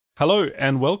Hello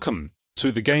and welcome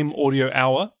to the Game Audio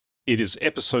Hour. It is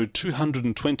episode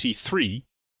 223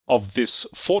 of this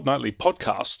fortnightly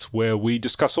podcast where we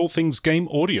discuss all things game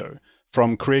audio,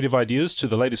 from creative ideas to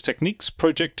the latest techniques,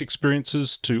 project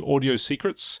experiences to audio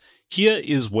secrets. Here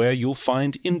is where you'll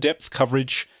find in-depth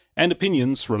coverage and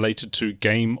opinions related to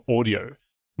game audio.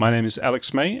 My name is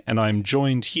Alex May, and I'm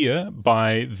joined here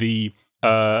by the...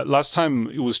 last time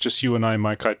it was just you and I,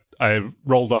 Mike. I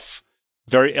rolled off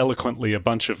very eloquently a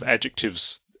bunch of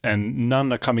adjectives, and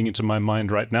none are coming into my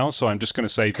mind right now, so I'm just going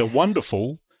to say the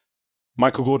wonderful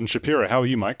Michael Gordon-Shapiro. How are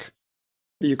you, Mike?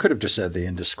 You could have just said the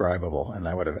indescribable, and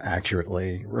that would have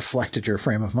accurately reflected your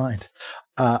frame of mind.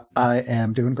 I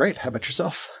am doing great. How about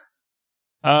yourself?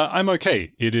 I'm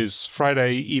okay. It is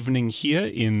Friday evening here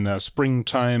in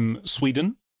springtime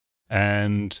Sweden,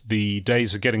 and the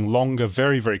days are getting longer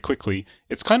very, very quickly.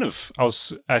 It's kind of, I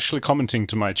was actually commenting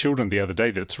to my children the other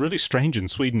day that it's really strange in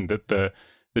Sweden that the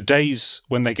days,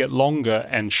 when they get longer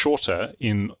and shorter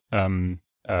in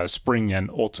spring and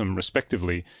autumn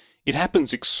respectively, it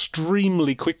happens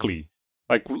extremely quickly.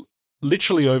 Like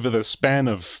literally over the span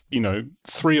of,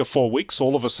 3 or 4 weeks,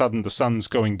 all of a sudden the sun's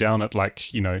going down at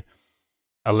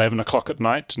 11 o'clock at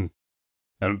night, and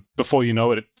before you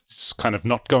know it, it's kind of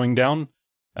not going down.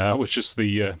 Which is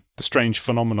the strange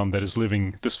phenomenon that is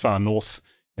living this far north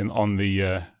on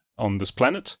this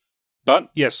planet.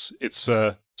 But yes, it's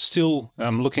still.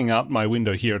 I'm looking out my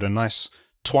window here at a nice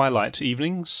twilight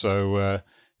evening. So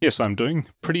yes, I'm doing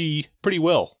pretty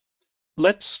well.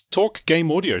 Let's talk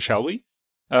game audio, shall we?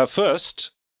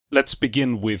 First, let's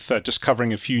begin with just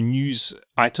covering a few news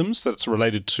items that's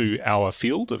related to our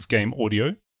field of game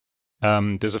audio.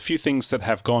 There's a few things that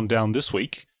have gone down this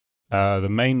week. The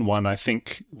main one, I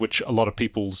think, which a lot of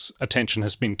people's attention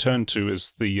has been turned to,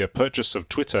 is the purchase of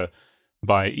Twitter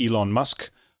by Elon Musk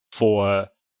for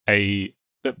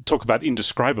talk about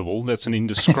indescribable. That's an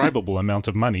indescribable amount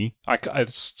of money.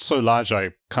 It's so large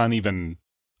I can't even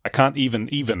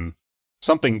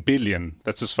something billion.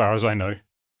 That's as far as I know.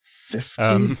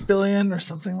 50 billion or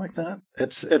something like that.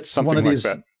 It's one of these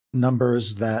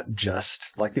numbers that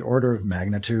just, like, the order of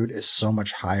magnitude is so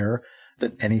much higher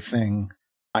than anything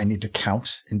I need to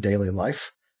count in daily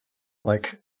life.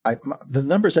 Like, the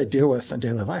numbers I deal with in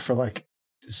daily life are like,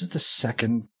 this is the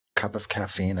second cup of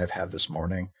caffeine I've had this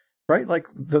morning, right? Like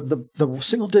the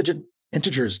single digit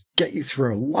integers get you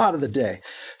through a lot of the day.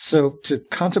 So to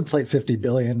contemplate 50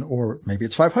 billion, or maybe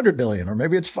it's 500 billion, or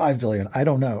maybe it's 5 billion, I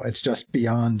don't know. It's just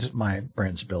beyond my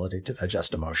brain's ability to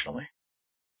digest emotionally.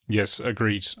 Yes,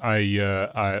 agreed.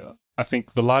 I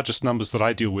think the largest numbers that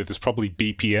I deal with is probably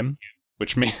BPM.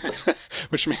 Which means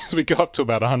we go up to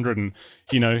about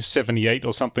 178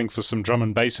 or something for some drum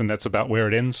and bass, and that's about where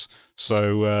it ends.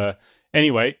 So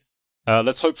anyway,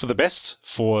 let's hope for the best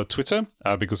for Twitter,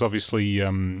 because obviously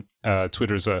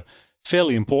Twitter is a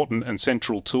fairly important and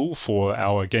central tool for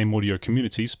our game audio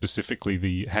community, specifically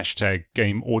the hashtag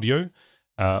game audio,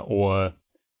 or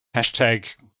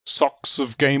hashtag socks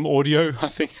of game audio, I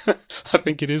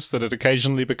think it is, that it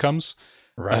occasionally becomes.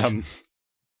 Right.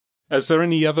 Is there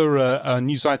any other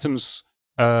news items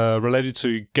related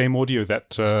to game audio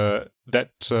that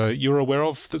you're aware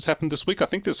of that's happened this week? I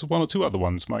think there's one or two other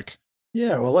ones, Mike.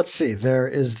 Yeah, well, let's see. There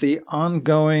is the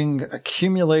ongoing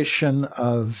accumulation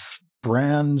of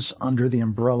brands under the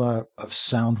umbrella of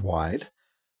Soundwide.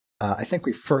 I think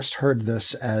we first heard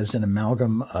this as an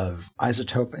amalgam of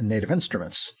Isotope and Native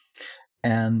Instruments.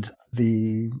 And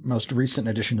the most recent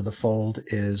addition to the fold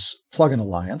is Plugin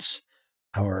Alliance,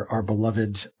 our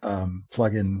beloved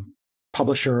plugin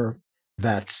publisher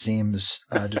that seems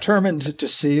determined to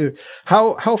see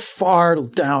how far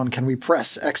down can we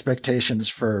press expectations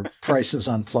for prices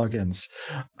on plugins.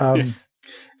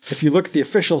 If you look at the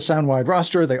official Soundwide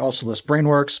roster, they also list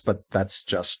Brainworks, but that's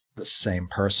just the same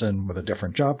person with a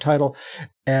different job title.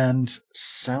 And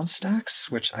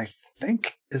SoundStacks, which I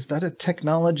think, is that a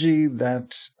technology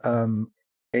that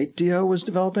 8DO was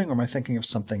developing, or am I thinking of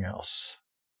something else?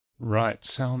 Right,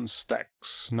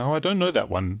 SoundStacks. No, I don't know that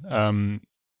one.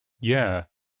 Yeah,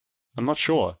 I'm not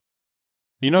sure.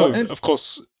 Of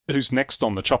course, who's next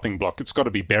on the chopping block? It's got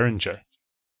to be Behringer.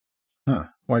 Huh.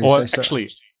 Why do you say so?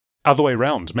 Actually, other way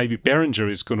around. Maybe Behringer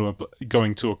is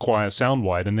going to acquire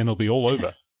Soundwide, and then it'll be all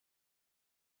over.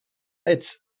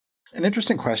 It's an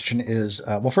interesting question. Is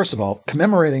well, first of all,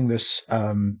 commemorating this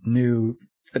new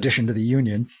addition to the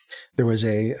union, there was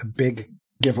a big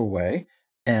giveaway.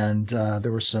 And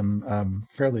there were some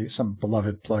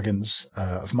beloved plugins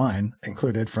of mine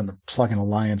included from the Plugin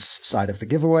Alliance side of the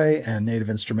giveaway, and Native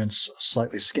Instruments,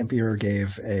 slightly skimpier,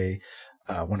 gave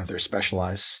one of their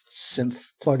specialized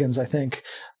synth plugins, I think.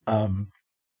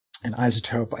 And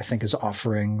Isotope, I think, is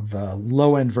offering the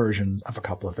low-end version of a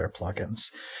couple of their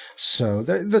plugins. So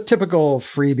the typical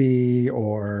freebie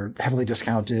or heavily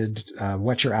discounted,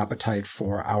 whet your appetite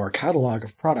for our catalog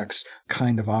of products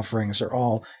kind of offerings are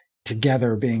all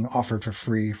together being offered for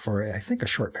free for, I think, a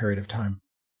short period of time.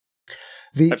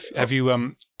 Have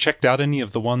you checked out any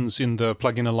of the ones in the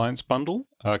Plugin Alliance bundle?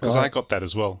 Because I got that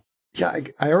as well. Yeah,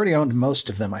 I already owned most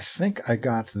of them. I think I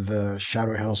got the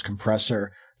Shadow Hills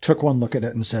compressor, took one look at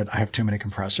it and said, I have too many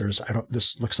compressors.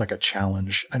 This looks like a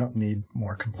challenge. I don't need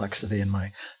more complexity in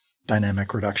my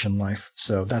dynamic reduction life.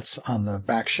 So that's on the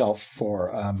back shelf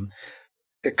for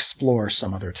explore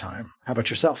some other time. How about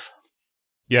yourself?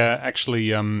 Yeah,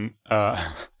 actually,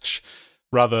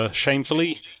 rather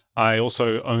shamefully, I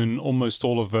also own almost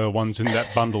all of the ones in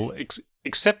that bundle,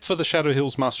 except for the Shadow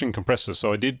Hills mastering compressor.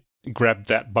 So I did grab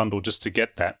that bundle just to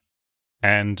get that.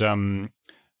 And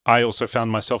I also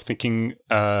found myself thinking,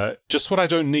 just what I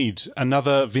don't need,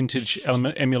 another vintage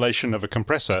emulation of a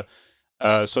compressor.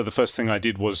 So the first thing I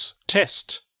did was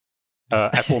test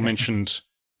aforementioned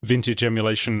vintage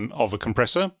emulation of a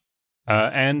compressor.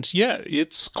 And yeah,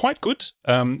 it's quite good.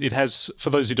 It has, for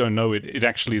those who don't know, it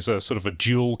actually is a sort of a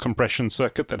dual compression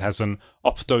circuit that has an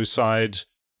opto side,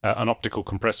 an optical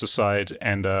compressor side,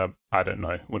 and I don't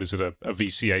know, what is it, a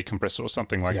VCA compressor or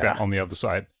something like that on the other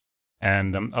side.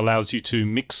 And allows you to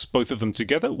mix both of them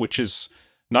together, which is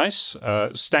nice.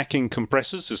 Stacking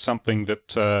compressors is something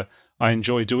that I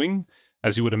enjoy doing,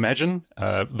 as you would imagine.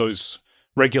 Those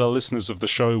regular listeners of the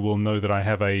show will know that I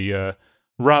have a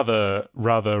rather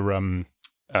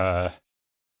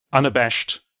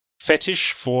unabashed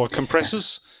fetish for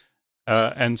compressors.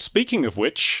 And speaking of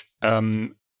which,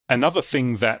 another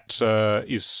thing that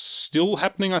is still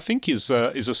happening, I think, is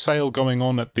a sale going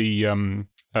on at the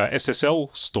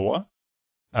SSL store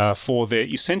for their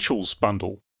Essentials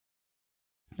bundle.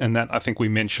 And that I think we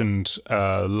mentioned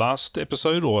last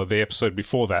episode or the episode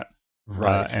before that.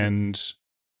 Right. And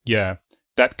yeah,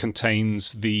 that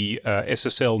contains the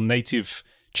SSL native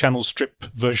channel strip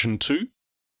version 2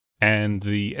 and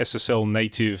the SSL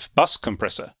native bus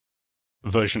compressor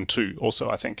version 2 also,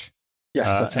 I think. Yes,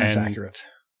 that sounds accurate.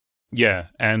 Yeah,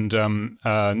 and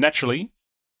naturally,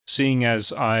 seeing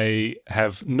as I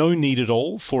have no need at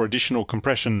all for additional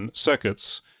compression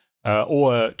circuits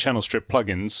or channel strip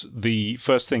plugins, the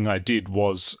first thing I did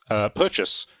was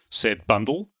purchase said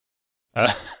bundle.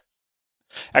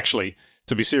 Actually,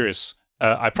 to be serious,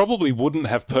 I probably wouldn't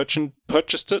have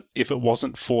purchased it if it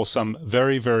wasn't for some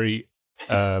very, very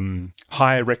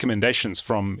high recommendations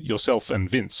from yourself and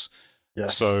Vince.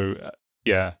 Yes. So,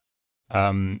 yeah.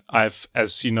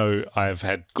 As you know, I've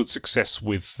had good success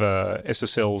with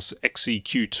SSL's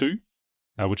XEQ2,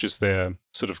 which is their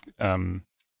sort of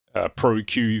Pro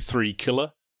Q3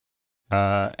 killer.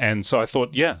 And so I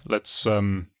thought, yeah, let's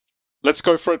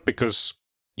go for it because,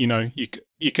 you know,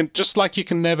 you can just like you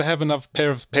can never have enough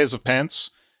pairs of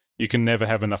pants, you can never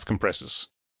have enough compressors.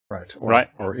 Right. Right.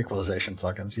 Or equalization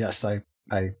plugins. Yes, I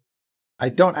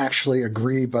don't actually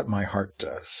agree, but my heart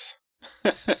does.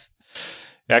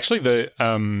 Actually,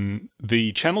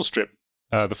 the channel strip,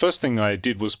 the first thing I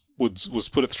did was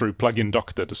put it through Plugin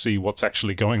Doctor to see what's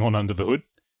actually going on under the hood.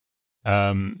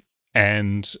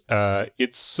 And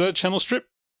it's a channel strip.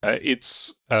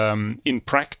 It's in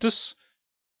practice,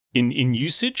 in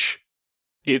usage,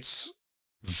 it's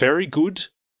very good,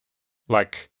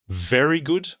 like very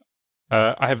good.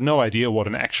 I have no idea what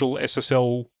an actual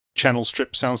SSL channel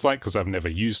strip sounds like because I've never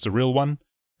used a real one.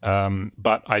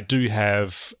 But I do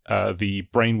have the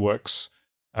Brainworks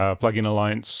Plugin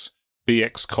Alliance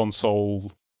BX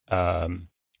Console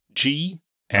G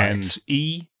and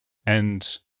E,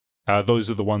 and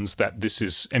those are the ones that this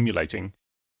is emulating.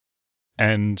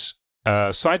 And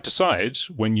side to side,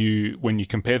 when you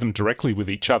compare them directly with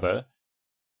each other,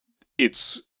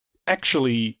 it's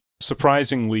actually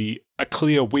surprisingly a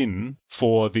clear win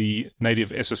for the native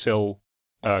SSL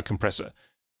compressor.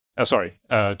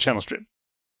 Channel strip.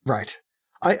 Right.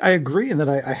 I agree in that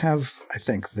I have, I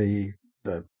think, the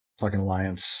Plugin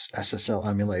Alliance SSL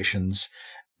emulations,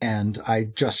 and I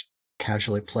just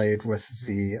casually played with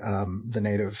the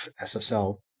native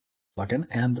SSL plugin,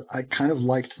 and I kind of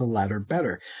liked the latter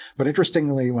better. But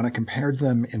interestingly, when I compared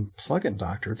them in Plugin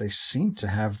Doctor, they seemed to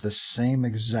have the same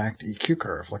exact EQ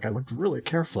curve. Like I looked really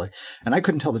carefully, and I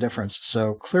couldn't tell the difference.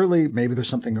 So clearly, maybe there's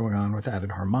something going on with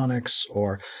added harmonics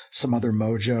or some other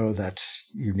mojo that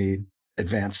you need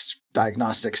advanced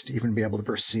diagnostics to even be able to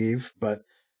perceive. But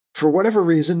for whatever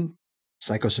reason,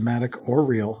 psychosomatic or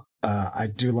real, I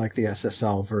do like the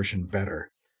SSL version better.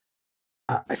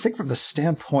 I think from the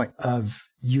standpoint of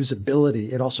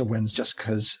usability, it also wins just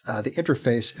because the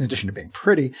interface, in addition to being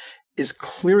pretty, is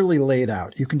clearly laid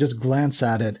out. You can just glance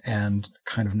at it and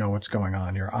kind of know what's going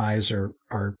on. Your eyes are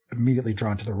immediately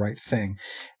drawn to the right thing.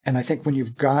 And I think when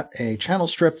you've got a channel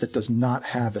strip that does not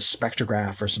have a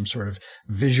spectrograph or some sort of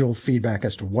visual feedback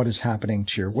as to what is happening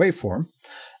to your waveform,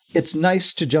 it's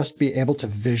nice to just be able to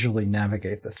visually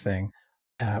navigate the thing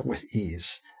with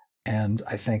ease. And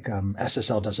I think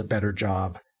SSL does a better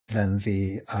job than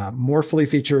the more fully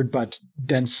featured but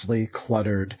densely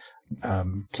cluttered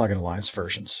plugin alliance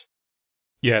versions.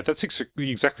 Yeah, that's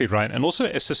exactly right. And also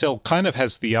SSL kind of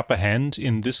has the upper hand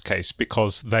in this case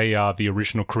because they are the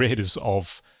original creators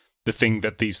of the thing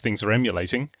that these things are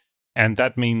emulating. And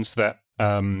that means that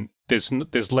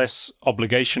there's less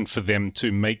obligation for them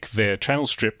to make their channel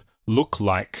strip look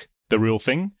like the real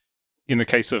thing. In the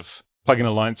case of Plugin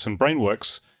Alliance and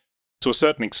Brainworks, to a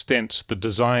certain extent, the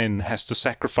design has to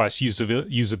sacrifice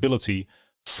usability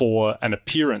for an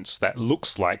appearance that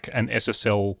looks like an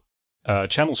SSL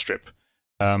channel strip.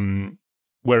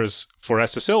 Whereas for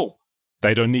SSL,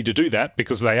 they don't need to do that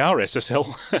because they are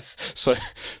SSL.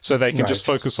 so they can just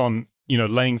focus on,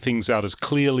 laying things out as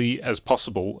clearly as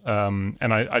possible.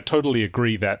 And I totally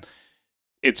agree that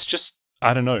it's just,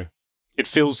 I don't know. It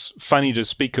feels funny to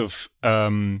speak of,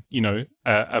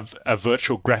 a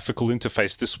virtual graphical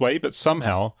interface this way, but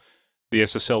somehow the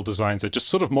SSL designs are just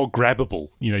sort of more grabbable.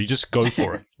 You just go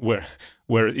for it.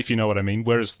 Where if you know what I mean.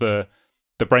 Whereas the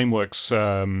Brainworks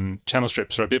channel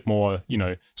strips are a bit more,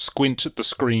 squint at the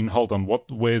screen. Hold on,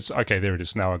 okay, there it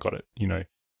is. Now I got it.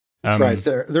 Right.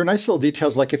 There are nice little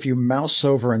details. Like if you mouse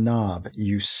over a knob,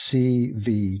 you see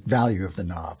the value of the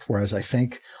knob. Whereas I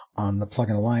think on the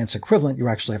Plugin Alliance equivalent, you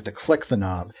actually have to click the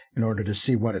knob in order to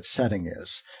see what its setting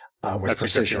is with That's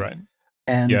precision. Exactly right.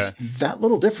 And that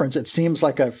little difference, it seems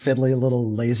like a fiddly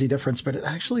little lazy difference, but it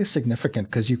actually is significant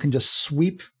because you can just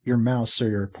sweep your mouse or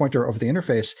your pointer over the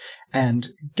interface and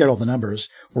get all the numbers,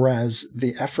 whereas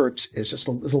the effort is just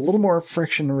a little more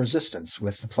friction and resistance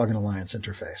with the Plugin Alliance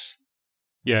interface.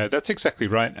 Yeah, that's exactly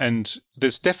right. And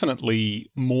there's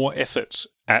definitely more effort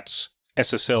at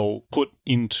SSL put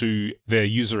into their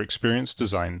user experience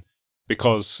design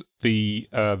because the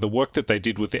work that they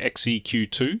did with the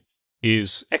XEQ2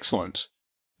 is excellent.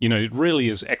 It really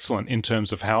is excellent in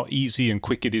terms of how easy and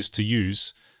quick it is to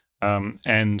use.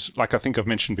 And like I think I've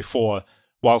mentioned before,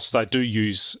 whilst I do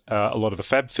use a lot of the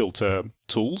FabFilter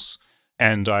tools,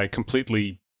 and I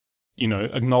completely,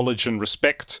 acknowledge and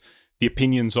respect the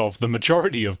opinions of the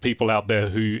majority of people out there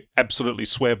who absolutely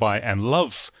swear by and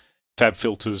love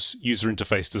FabFilter's user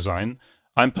interface design,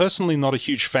 I'm personally not a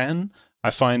huge fan. I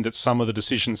find that some of the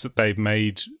decisions that they've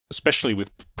made, especially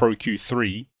with Pro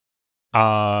Q3,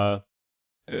 are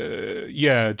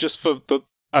just for the,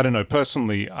 I don't know,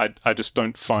 personally, I just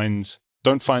don't find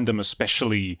them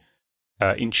especially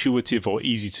intuitive or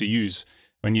easy to use.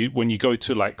 When you go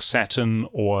to like Saturn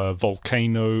or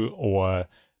Volcano or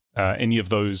any of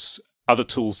those other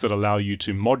tools that allow you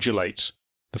to modulate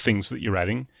the things that you're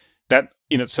adding, that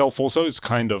in itself also is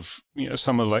kind of,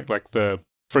 some of like the,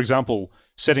 for example,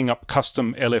 setting up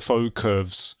custom LFO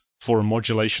curves for a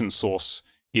modulation source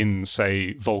in,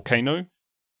 say, Volcano.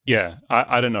 Yeah,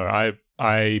 I don't know.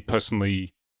 I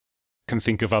personally can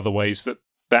think of other ways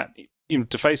that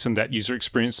interface and that user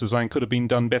experience design could have been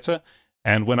done better.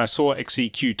 And when I saw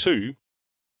XEQ2,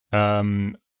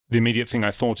 the immediate thing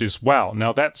I thought is, wow,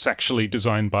 now that's actually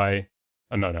designed by...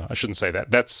 no, I shouldn't say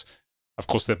that. That's, of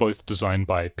course, they're both designed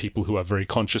by people who are very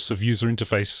conscious of user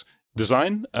interface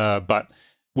design, but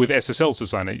with SSL's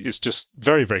design, it's just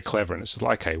very, very clever. And it's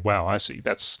like, hey, wow, I see.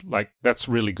 That's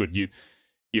really good.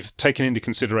 You've taken into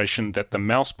consideration that the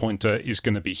mouse pointer is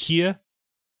going to be here.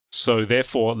 So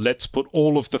therefore, let's put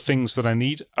all of the things that I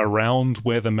need around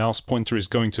where the mouse pointer is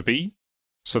going to be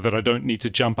so that I don't need to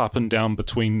jump up and down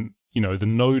between, the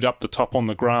node up the top on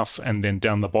the graph and then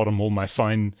down the bottom, all my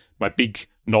big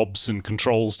knobs and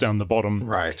controls down the bottom.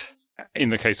 Right. In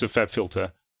the case of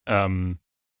FabFilter,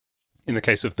 in the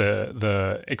case of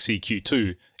the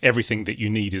XEQ2, everything that you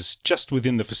need is just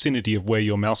within the vicinity of where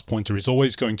your mouse pointer is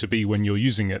always going to be when you're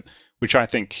using it, which I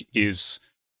think is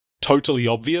totally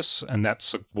obvious, and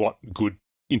that's what good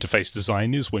interface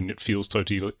design is, when it feels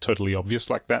totally obvious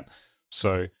like that.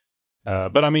 So,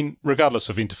 but I mean, regardless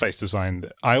of interface design,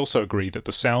 I also agree that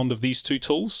the sound of these two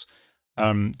tools,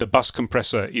 the bus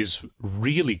compressor is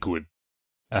really good.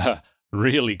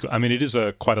 Really good. I mean, it is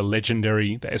quite a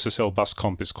legendary. The SSL bus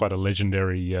comp is quite a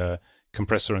legendary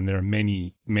compressor, and there are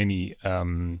many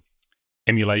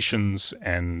emulations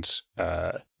and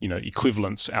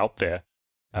equivalents out there.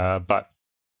 But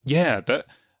yeah,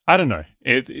 I don't know.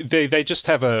 They just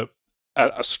have a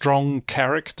strong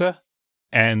character,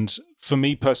 and for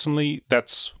me personally,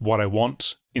 that's what I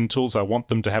want in tools. I want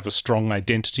them to have a strong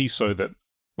identity so that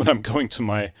when I'm going to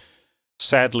my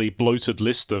sadly bloated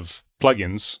list of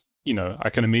plugins, I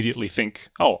can immediately think,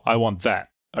 oh, I want that.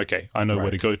 Okay, I know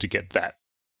where to go to get that.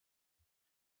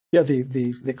 Yeah,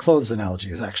 the clothes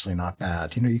analogy is actually not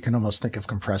bad. You can almost think of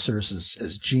compressors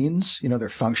as jeans. They're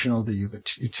functional, they're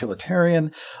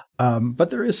utilitarian.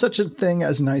 But there is such a thing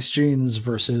as nice jeans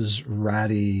versus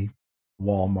ratty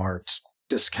Walmart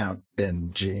discount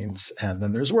bin jeans. And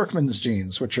then there's workman's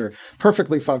jeans, which are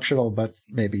perfectly functional, but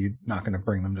maybe you're not going to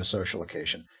bring them to a social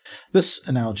occasion. This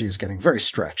analogy is getting very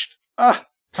stretched.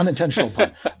 Unintentional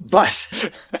pun.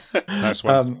 But nice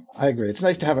one. I agree. It's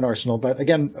nice to have an arsenal. But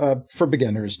again, for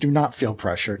beginners, do not feel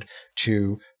pressured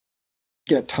to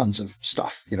get tons of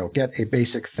stuff. Get a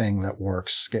basic thing that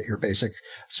works. Get your basic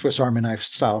Swiss Army knife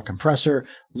style compressor.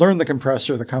 Learn the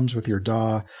compressor that comes with your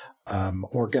DAW.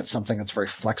 Or get something that's very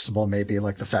flexible, maybe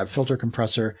like the Fab Filter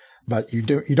compressor. But you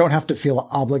don't have to feel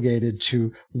obligated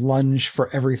to lunge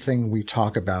for everything we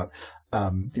talk about.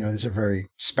 These are very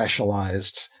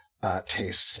specialized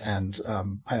tastes, and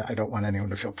I don't want anyone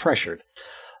to feel pressured.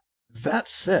 That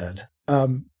said,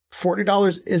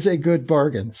 $40 is a good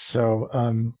bargain.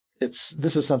 So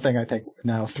this is something I think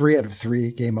now 3 out of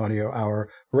 3 Game Audio Hour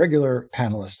regular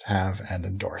panelists have and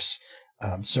endorse.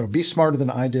 So be smarter than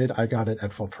I did. I got it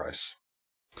at full price.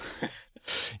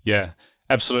 Yeah,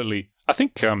 absolutely. I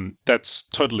think that's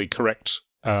totally correct.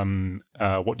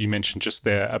 What you mentioned just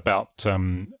there about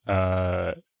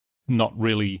not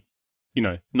really,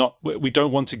 we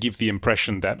don't want to give the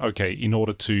impression that, okay, in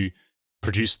order to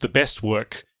produce the best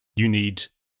work, you need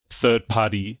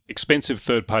expensive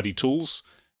third-party tools.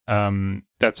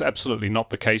 That's absolutely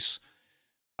not the case.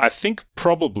 I think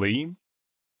probably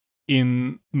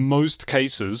in most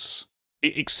cases,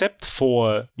 except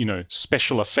for,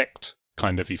 special effect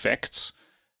kind of effects,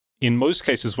 in most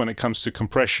cases when it comes to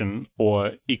compression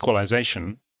or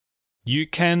equalization, you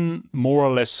can more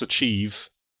or less achieve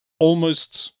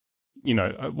almost,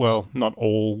 not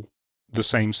all the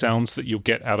same sounds that you'll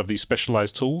get out of these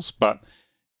specialized tools, but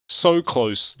so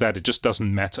close that it just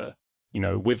doesn't matter,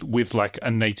 with like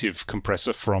a native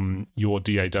compressor from your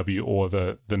DAW or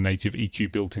the native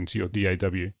EQ built into your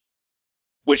DAW.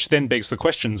 Which then begs the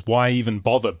question, why even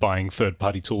bother buying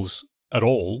third-party tools at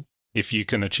all if you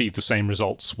can achieve the same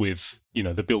results with,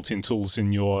 the built-in tools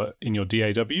in your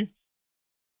DAW?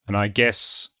 And I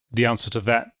guess the answer to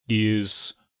that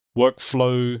is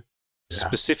workflow,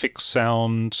 specific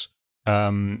sound,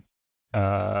 I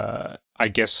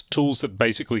guess tools that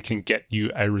basically can get you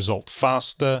a result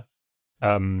faster.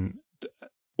 When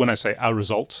I say a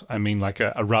result, I mean like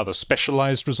a rather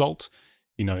specialized result.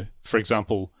 For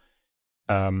example,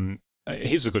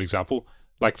 here's a good example.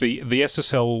 Like the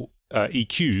SSL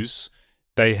EQs,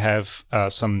 they have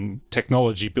some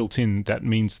technology built in that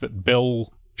means that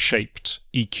bell-shaped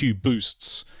EQ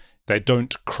boosts, they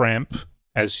don't cramp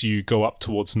as you go up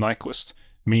towards Nyquist,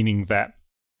 meaning that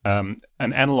an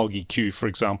analog EQ, for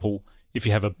example, if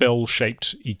you have a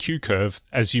bell-shaped EQ curve,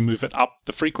 as you move it up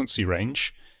the frequency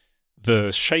range,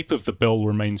 the shape of the bell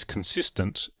remains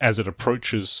consistent as it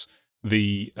approaches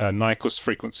the Nyquist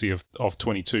frequency of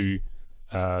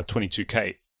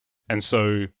 22K. And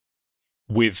so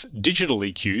with digital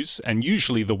EQs, and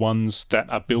usually the ones that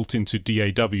are built into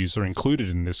DAWs are included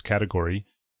in this category,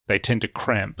 they tend to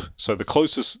cramp. So the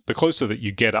closer that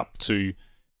you get up to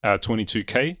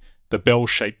 22K, the bell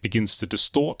shape begins to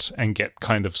distort and get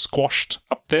kind of squashed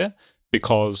up there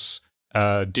because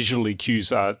digital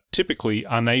EQs are typically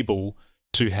unable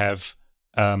to have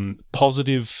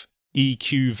positive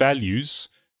EQ values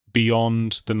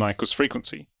beyond the Nyquist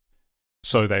frequency.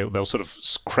 So they'll sort of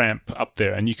cramp up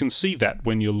there. And you can see that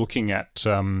when you're looking at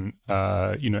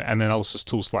analysis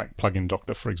tools like Plugin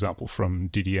Doctor, for example, from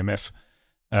DDMF.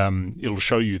 It'll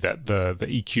show you that the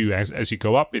EQ, as you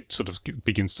go up, it sort of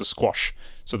begins to squash.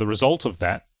 So the result of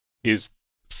that is,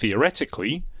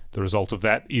 theoretically,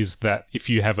 that if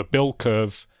you have a bell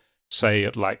curve, say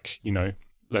at like,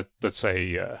 let's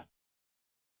say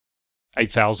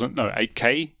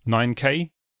 8K,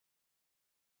 9K,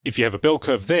 if you have a bell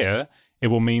curve there, it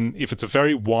will mean if it's a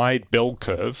very wide bell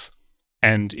curve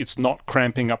and it's not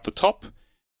cramping up the top,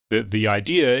 the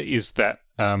idea is that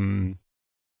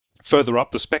further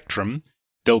up the spectrum,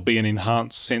 there'll be an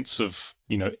enhanced sense of,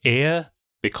 air,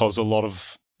 because a lot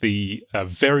of the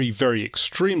very, very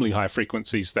extremely high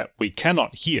frequencies that we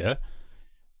cannot hear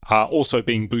are also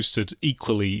being boosted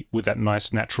equally with that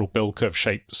nice natural bell curve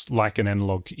shape like an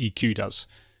analog EQ does.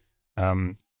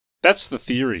 That's the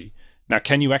theory. Now,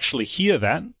 can you actually hear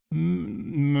that?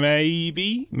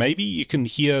 Maybe you can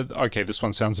hear, okay, this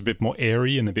one sounds a bit more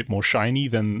airy and a bit more shiny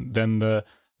than the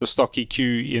the stock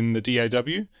EQ in the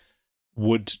DAW.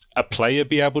 Would a player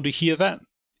be able to hear that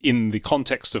in the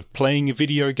context of playing a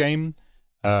video game,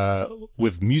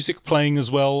 with music playing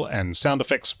as well and sound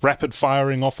effects rapid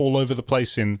firing off all over the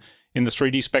place in the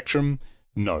 3D spectrum?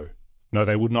 No,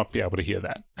 they would not be able to hear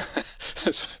that.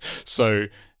 So,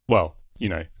 well,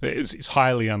 it's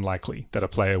highly unlikely that a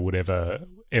player would ever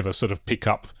sort of pick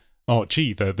up, oh,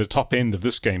 gee, the top end of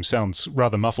this game sounds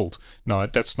rather muffled. No,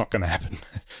 that's not going to happen.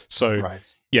 So, right.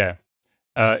 Yeah.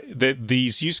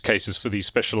 These use cases for these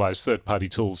specialized third-party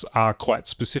tools are quite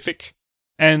specific.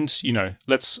 And,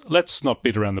 let's not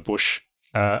beat around the bush.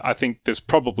 I think there's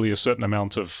probably a certain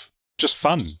amount of just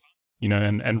fun,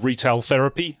 and retail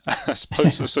therapy, I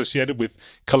suppose, associated with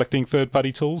collecting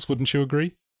third-party tools. Wouldn't you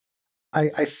agree?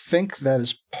 I think that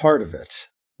is part of it.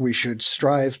 We should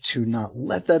strive to not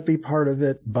let that be part of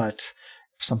it, but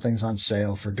if something's on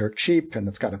sale for dirt cheap and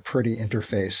it's got a pretty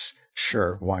interface,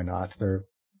 sure, why not? There are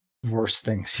worse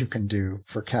things you can do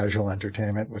for casual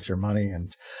entertainment with your money.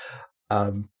 And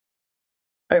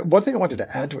one thing I wanted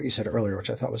to add to what you said earlier,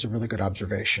 which I thought was a really good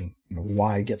observation,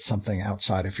 why get something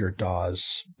outside of your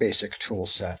DAW's basic tool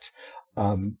set?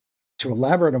 To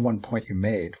elaborate on one point you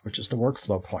made, which is the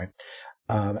workflow point,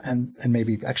 and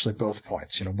maybe actually both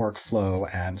points, workflow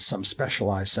and some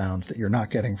specialized sounds that you're not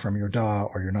getting from your DAW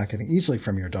or you're not getting easily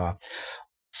from your DAW.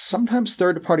 Sometimes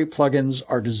third-party plugins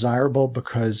are desirable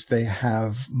because they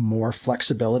have more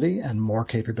flexibility and more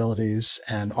capabilities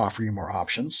and offer you more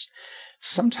options.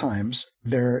 Sometimes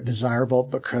they're desirable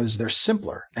because they're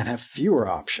simpler and have fewer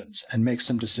options and make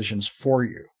some decisions for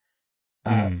you.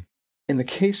 In the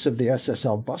case of the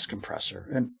SSL bus compressor,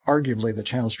 and arguably the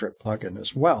channel strip plugin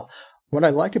as well, what I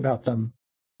like about them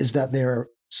is that they're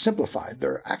simplified.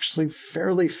 There are actually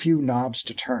fairly few knobs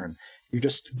to turn. You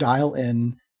just dial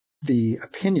in the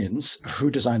opinions of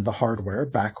who designed the hardware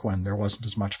back when there wasn't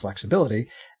as much flexibility,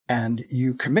 and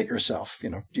you commit yourself.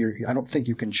 I don't think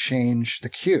you can change the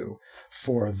cue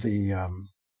for the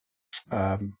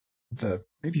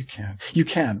maybe you can. You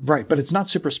can, right, but it's not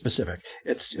super specific.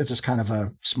 It's just kind of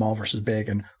a small versus big,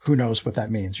 and who knows what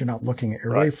that means. You're not looking at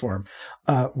your waveform.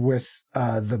 With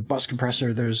the bus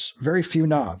compressor, there's very few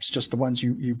knobs, just the ones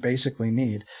you basically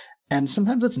need. And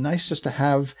sometimes it's nice just to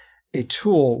have a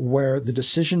tool where the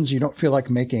decisions you don't feel like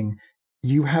making,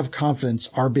 you have confidence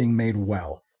are being made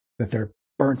well, that they're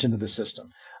burnt into the system.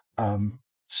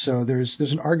 So there's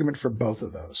an argument for both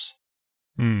of those.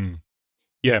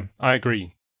 Yeah, I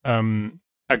agree.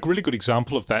 A really good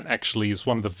example of that actually is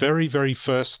one of the very, very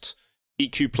first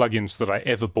EQ plugins that I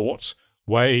ever bought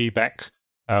way back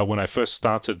when I first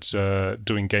started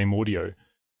doing game audio.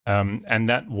 And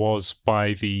that was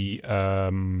by the...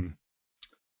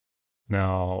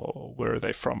 now, where are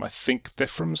they from? I think they're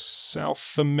from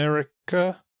South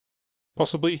America,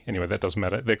 possibly. Anyway, that doesn't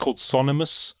matter. They're called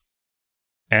Sonimus.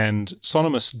 And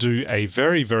Sonimus do a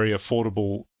very, very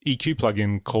affordable EQ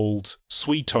plugin called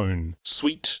Sweetone.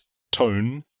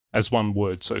 Sweetone as one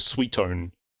word, so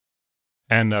Sweetone.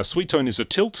 And Sweetone is a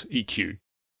tilt EQ.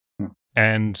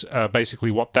 And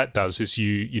basically what that does is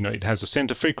it has a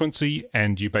center frequency,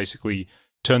 and you basically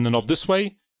turn the knob this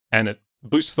way, and it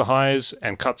boosts the highs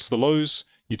and cuts the lows.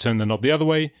 You turn the knob the other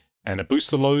way, and it boosts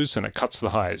the lows and it cuts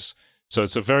the highs. So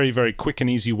it's a very, very quick and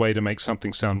easy way to make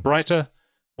something sound brighter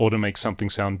or to make something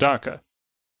sound darker.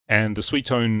 And the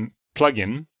Sweetone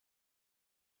plugin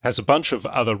has a bunch of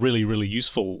other really, really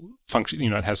useful functions.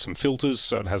 It has some filters,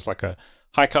 so it has like a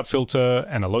high cut filter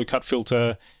and a low cut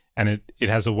filter, and it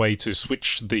has a way to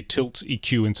switch the tilt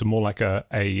EQ into more like a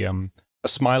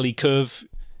smiley curve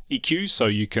EQ, so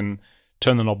you can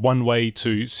turn the knob one way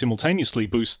to simultaneously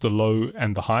boost the low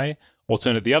and the high, or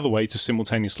turn it the other way to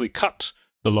simultaneously cut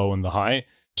the low and the high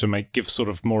to give sort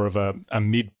of more of a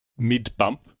mid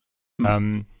bump.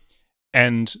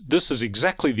 And this is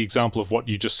exactly the example of what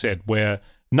you just said, where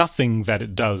nothing that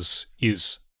it does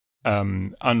is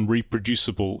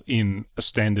unreproducible in a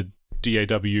standard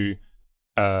DAW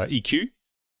EQ,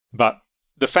 but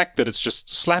the fact that it's just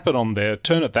slap it on there,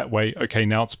 turn it that way, okay,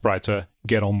 now it's brighter,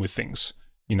 get on with things.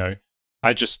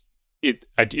 I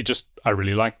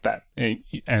really like that,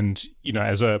 and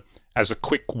as a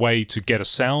quick way to get a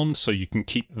sound, so you can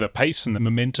keep the pace and the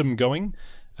momentum going.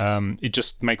 It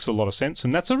just makes a lot of sense,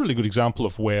 and that's a really good example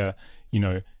of where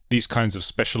these kinds of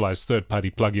specialized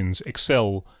third-party plugins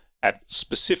excel at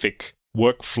specific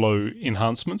workflow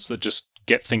enhancements that just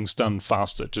get things done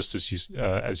faster, just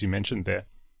as you mentioned there.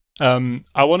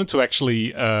 I wanted to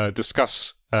actually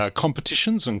discuss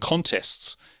competitions and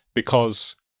contests,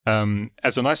 because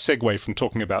as a nice segue from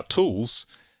talking about tools,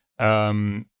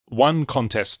 one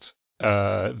contest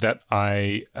that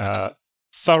I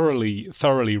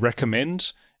thoroughly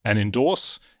recommend and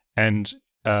endorse, and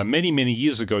many, many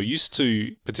years ago used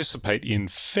to participate in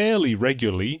fairly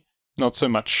regularly, not so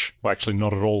much, well, actually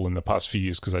not at all in the past few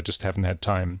years because I just haven't had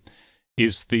time,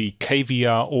 is the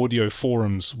KVR Audio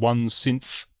Forum's One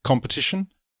Synth competition.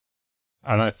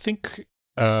 And I think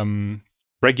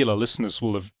regular listeners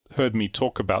will have heard me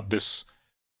talk about this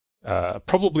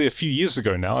probably a few years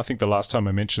ago now. I think the last time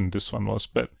I mentioned this one was,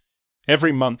 but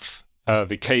every month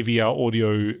the KVR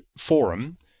Audio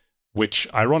Forum, which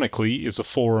ironically is a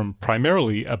forum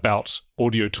primarily about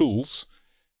audio tools,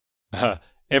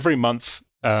 every month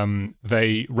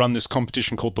they run this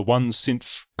competition called the One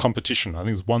Synth competition. I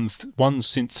think it's one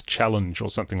Synth challenge or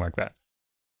something like that.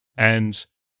 And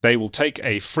they will take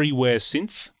a freeware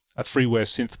synth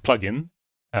plugin,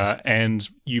 and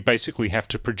you basically have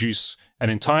to produce an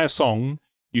entire song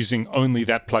using only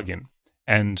that plugin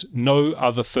and no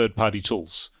other third-party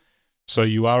tools. So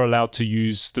you are allowed to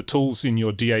use the tools in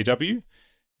your DAW.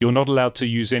 You're not allowed to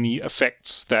use any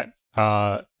effects that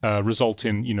result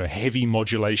in, heavy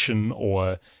modulation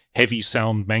or heavy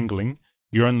sound mangling.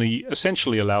 You're only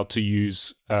essentially allowed to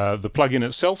use the plugin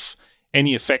itself,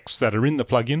 any effects that are in the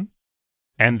plugin,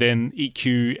 and then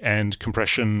EQ and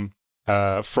compression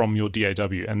from your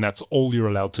DAW, and that's all you're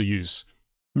allowed to use.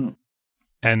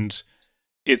 And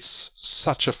it's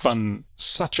such a fun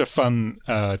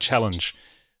challenge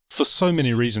for so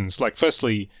many reasons. Like,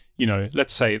 firstly,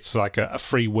 let's say it's like a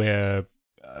freeware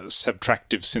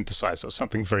subtractive synthesizer,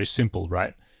 something very simple,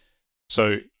 right?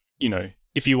 So,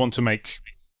 if you want to make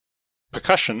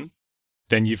percussion,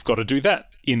 then you've got to do that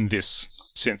in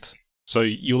this synth. So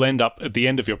you'll end up at the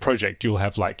end of your project, you'll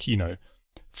have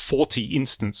 40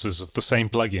 instances of the same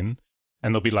plugin,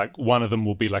 and there'll be one of them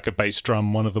will be like a bass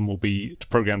drum, one of them will be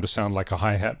programmed to sound like a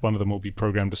hi-hat, one of them will be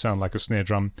programmed to sound like a snare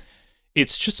drum.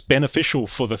 It's just beneficial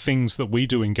for the things that we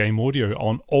do in game audio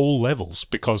on all levels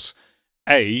because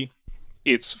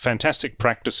it's fantastic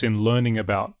practice in learning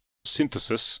about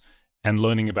synthesis and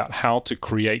learning about how to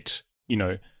create,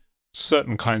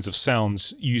 certain kinds of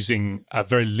sounds using a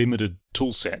very limited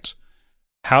tool set.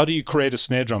 How do you create a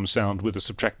snare drum sound with a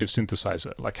subtractive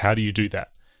synthesizer? How do you do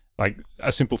that?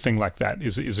 A simple thing like that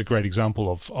is a great example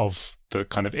of the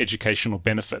kind of educational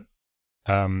benefit.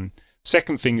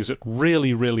 Second thing is it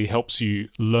really, really helps you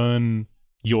learn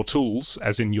your tools,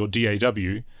 as in your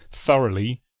DAW,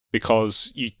 thoroughly,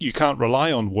 because you can't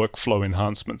rely on workflow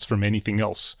enhancements from anything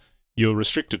else. You're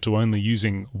restricted to only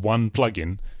using one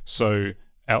plugin,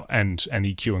 and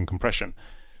EQ and compression.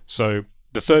 So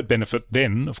the third benefit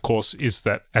then, of course, is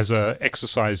that as an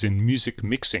exercise in music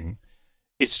mixing,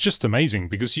 it's just amazing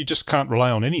because you just can't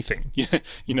rely on anything.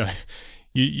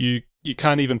 You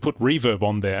can't even put reverb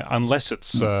on there unless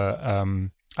it's.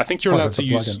 I think you're allowed to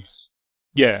use. Plugin.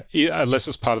 Yeah, unless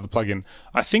it's part of the plugin.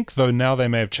 I think though now they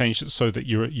may have changed it so that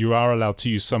you are allowed to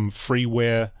use some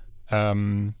freeware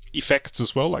effects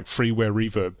as well, like freeware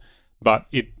reverb, but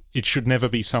it should never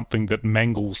be something that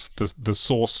mangles the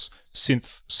source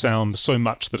synth sound so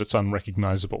much that it's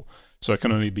unrecognizable. So it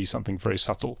can only be something very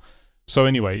subtle. So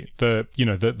anyway, the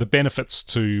benefits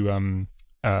to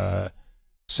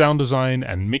sound design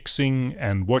and mixing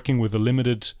and working with a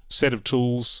limited set of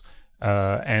tools,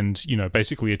 and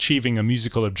basically achieving a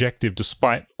musical objective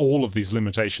despite all of these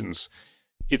limitations,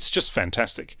 it's just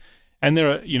fantastic. And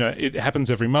there are, it happens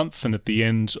every month, and at the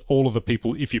end, all of the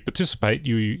people, if you participate,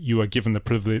 you are given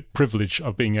the privilege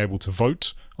of being able to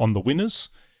vote on the winners.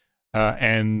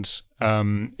 And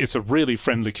it's a really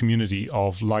friendly community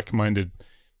of like-minded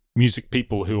music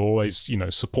people who are always,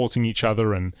 supporting each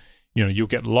other, and you'll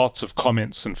get lots of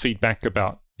comments and feedback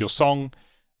about your song,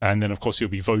 and then of course you'll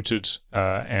be voted,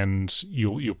 and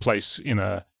you'll place in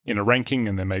a ranking,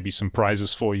 and there may be some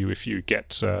prizes for you if you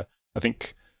get, I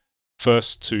think,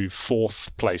 first to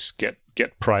fourth place get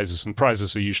prizes, and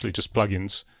prizes are usually just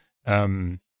plugins.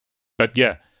 But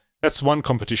yeah, that's one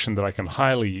competition that I can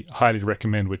highly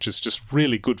recommend, which is just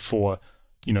really good for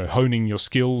honing your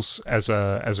skills as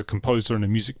a composer and a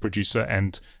music producer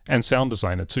and sound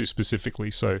designer too, specifically.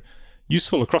 So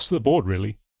useful across the board,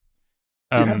 really.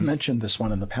 You have mentioned this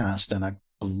one in the past, and I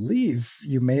believe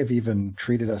you may have even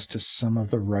treated us to some of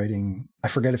the writing. I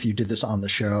forget if you did this on the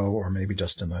show or maybe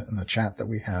just in the chat that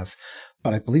we have,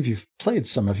 but I believe you've played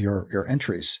some of your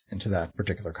entries into that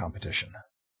particular competition.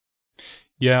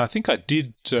 Yeah, I think I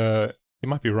did. You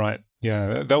might be right.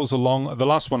 Yeah, that was the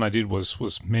last one I did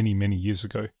was many, many years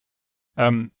ago.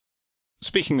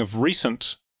 Speaking of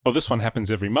recent, this one happens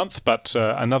every month, but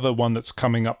another one that's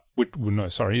coming up,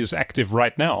 is active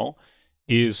right now,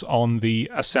 is on the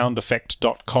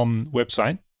asoundeffect.com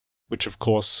website, which of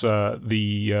course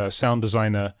the sound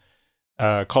designer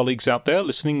colleagues out there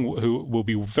listening who will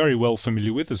be very well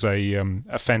familiar with as a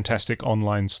fantastic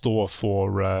online store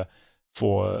for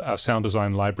sound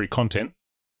design library content.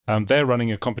 They're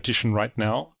running a competition right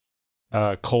now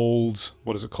called,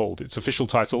 what is it called? Its official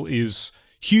title is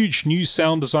Huge New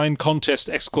Sound Design Contest !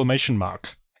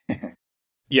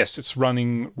 Yes, it's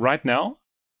running right now.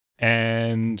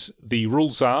 And the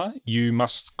rules are you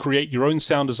must create your own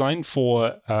sound design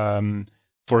for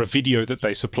a video that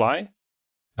they supply.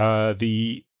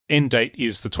 The end date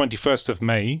is the 21st of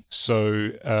May.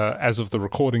 So as of the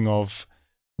recording of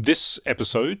this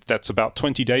episode, that's about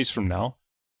 20 days from now,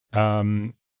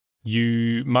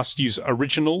 you must use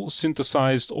original,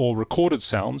 synthesized, or recorded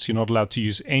sounds. You're not allowed to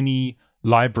use any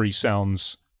library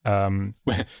sounds,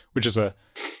 which is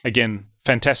again,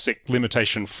 fantastic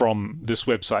limitation from this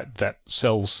website that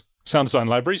sells sound design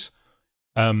libraries.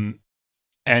 And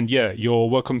yeah, you're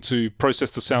welcome to process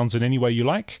the sounds in any way you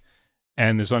like.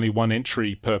 And there's only one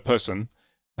entry per person.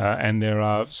 And there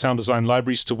are sound design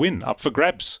libraries to win up for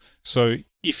grabs. So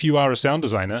if you are a sound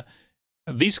designer,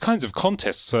 these kinds of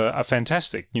contests are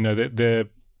fantastic. You know, they're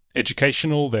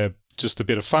educational. They're just a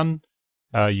bit of fun.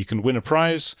 You can win a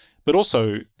prize, but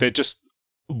also they're just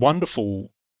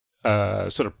wonderful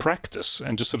sort of practice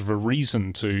and just sort of a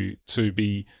reason to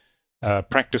be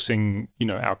practicing, you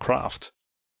know, our craft.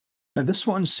 Now, this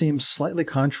one seems slightly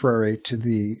contrary to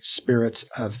the spirit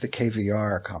of the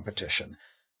KVR competition,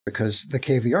 because the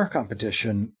KVR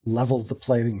competition leveled the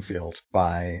playing field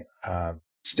by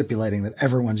stipulating that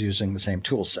everyone's using the same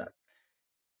tool set.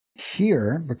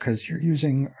 Here, because you're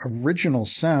using original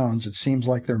sounds, it seems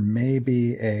like there may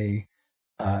be a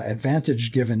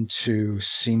advantage given to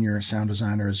senior sound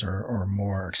designers or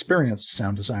more experienced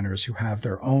sound designers who have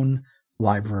their own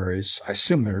libraries. I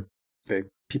assume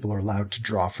people are allowed to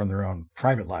draw from their own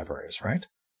private libraries, right?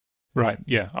 Right,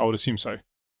 yeah, I would assume so.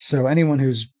 So anyone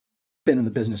who's been in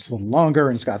the business a little longer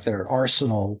and has got their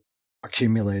arsenal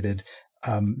accumulated,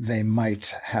 they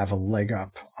might have a leg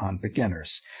up on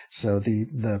beginners. So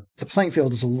the playing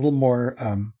field is a little more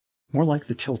like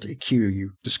the Tilt EQ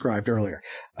you described earlier.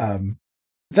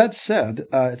 That said,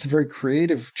 it's a very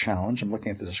creative challenge. I'm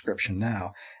looking at the description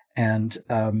now, and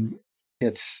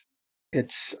it's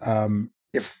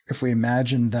if we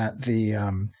imagine that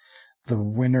the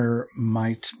winner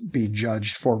might be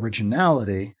judged for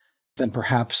originality, then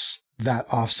perhaps that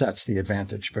offsets the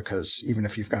advantage, because even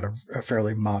if you've got a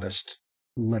fairly modest,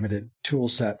 limited tool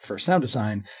set for sound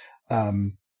design,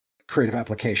 creative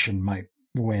application might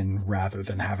win rather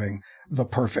than having the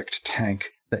perfect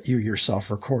tank that you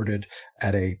yourself recorded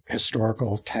at a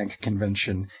historical tank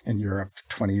convention in Europe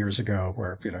 20 years ago,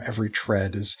 where, you know, every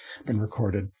tread has been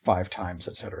recorded 5 times,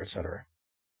 et cetera, et cetera.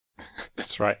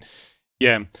 That's right.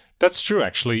 Yeah, that's true,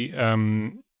 actually.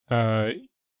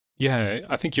 Yeah,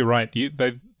 I think you're right. You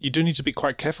do need to be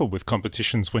quite careful with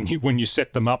competitions when you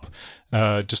set them up,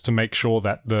 just to make sure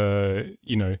that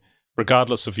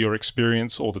regardless of your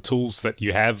experience or the tools that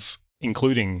you have,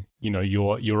 including, you know,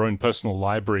 your own personal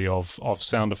library of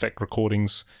sound effect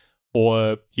recordings,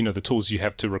 or, you know, the tools you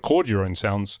have to record your own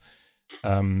sounds,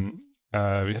 you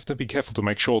have to be careful to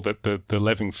make sure that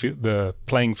the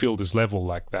playing field is level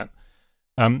like that.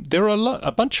 There are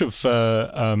a bunch of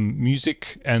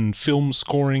music and film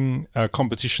scoring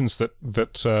competitions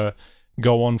that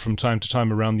go on from time to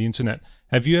time around the internet.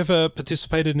 Have you ever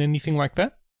participated in anything like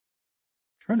that?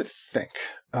 Trying to think.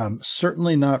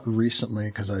 Certainly not recently,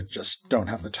 because I just don't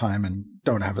have the time and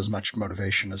don't have as much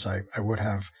motivation as I would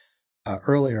have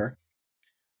earlier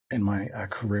in my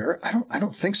career. I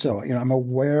don't think so. You know, I'm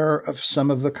aware of some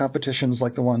of the competitions,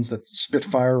 like the ones that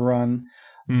Spitfire run.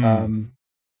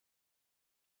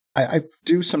 I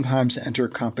do sometimes enter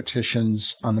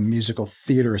competitions on the musical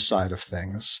theater side of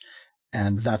things,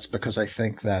 and that's because I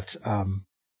think that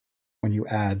when you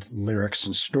add lyrics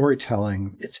and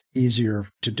storytelling, it's easier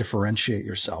to differentiate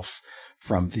yourself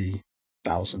from the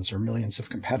thousands or millions of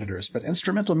competitors. But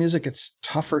instrumental music, it's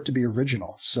tougher to be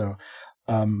original. So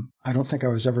I don't think I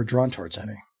was ever drawn towards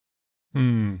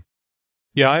any.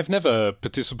 Yeah, I've never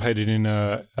participated in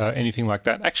anything like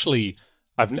that. Actually,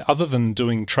 other than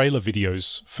doing trailer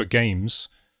videos for games,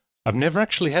 I've never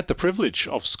actually had the privilege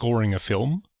of scoring a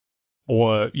film,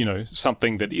 or, you know,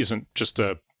 something that isn't just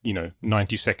a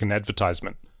 90-second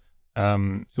advertisement.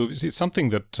 It's something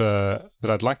that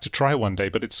I'd like to try one day,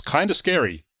 but it's kind of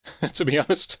scary, to be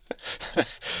honest.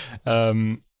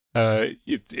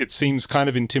 It seems kind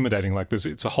of intimidating. Like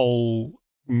it's a whole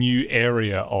new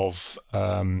area of,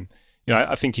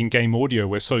 I think in game audio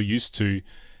we're so used to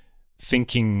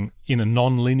thinking in a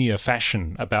non-linear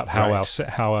fashion about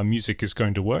how our music is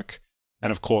going to work,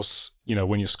 and of course, you know,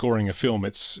 when you're scoring a film,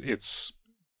 it's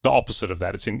the opposite of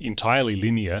that. It's entirely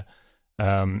linear.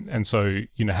 And so,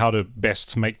 how to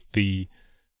best make the,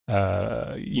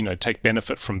 take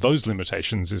benefit from those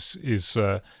limitations is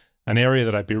an area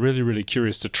that I'd be really, really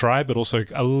curious to try, but also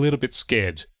a little bit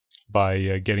scared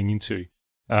by getting into.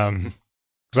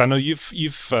 Because I know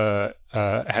you've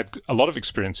had a lot of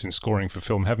experience in scoring for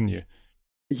film, haven't you?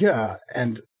 Yeah,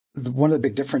 and one of the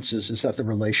big differences is that the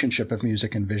relationship of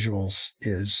music and visuals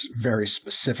is very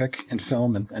specific in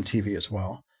film and TV as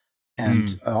well.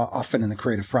 And often in the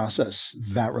creative process,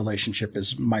 that relationship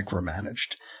is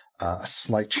micromanaged. A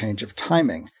slight change of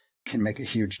timing can make a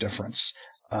huge difference.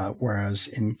 Whereas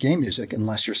in game music,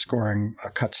 unless you're scoring a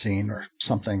cutscene or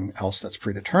something else that's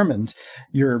predetermined,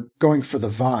 you're going for the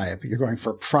vibe. You're going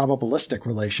for a probabilistic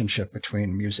relationship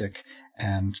between music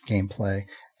and gameplay.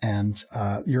 And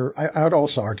I would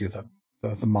also argue that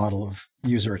the model of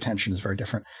user attention is very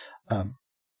different.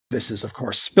 This is, of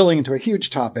course, spilling into a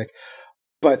huge topic,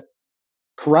 but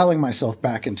corralling myself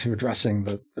back into addressing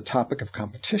the topic of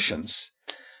competitions.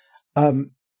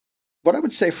 What I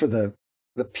would say for the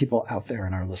people out there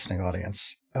in our listening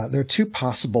audience, there are two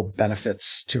possible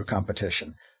benefits to a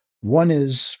competition. One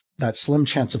is that slim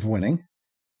chance of winning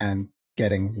and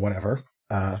getting whatever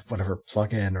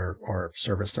plugin or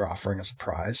service they're offering as a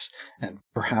prize, and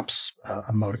perhaps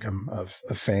a modicum of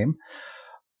fame.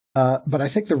 But I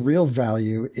think the real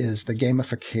value is the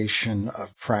gamification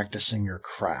of practicing your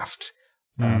craft.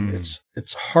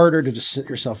 It's harder to just sit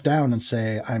yourself down and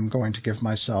say, I'm going to give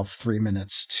myself 3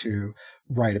 minutes to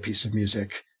write a piece of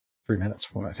music. 3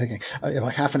 minutes, what am I thinking?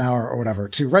 Like half an hour or whatever,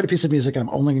 to write a piece of music, and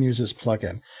I'm only going to use this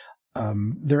plugin.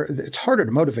 It's harder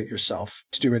to motivate yourself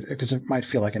to do it because it might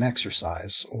feel like an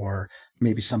exercise, or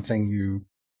maybe something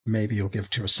you'll give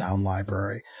to a sound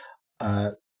library.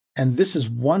 And this is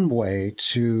one way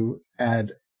to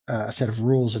add a set of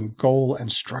rules and goal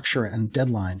and structure and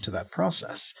deadline to that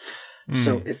process.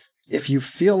 So if you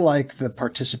feel like the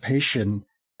participation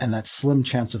and that slim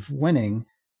chance of winning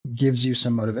gives you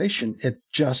some motivation, it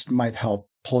just might help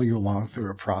pull you along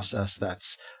through a process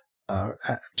that's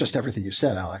just everything you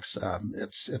said, Alex.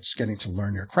 It's getting to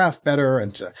learn your craft better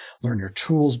and to learn your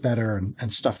tools better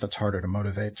and stuff that's harder to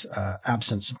motivate,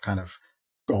 absent some kind of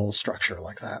goal structure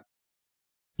like that.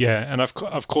 Yeah, and of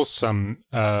course,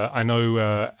 I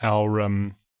know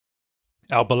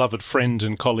our beloved friend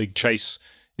and colleague Chase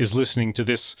is listening to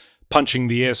this, punching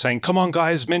the air, saying, "Come on,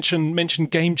 guys, mention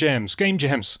game jams."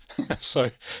 So,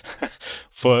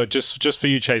 just for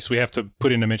you, Chase, we have to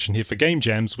put in a mention here for game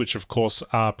jams, which of course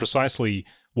are precisely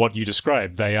what you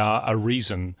described. They are a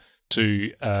reason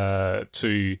to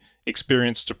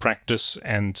experience, to practice,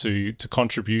 and to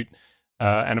contribute.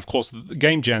 And of course, the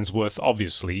game jams worth,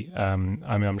 obviously.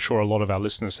 I'm sure a lot of our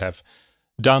listeners have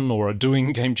done or are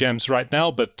doing game jams right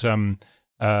now, but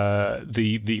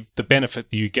the benefit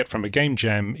you get from a game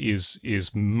jam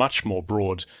is much more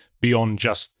broad beyond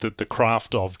just the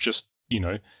craft of just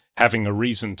having a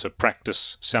reason to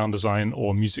practice sound design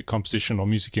or music composition or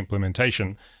music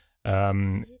implementation,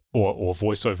 or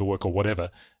voiceover work or whatever.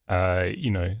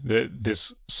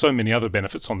 There's so many other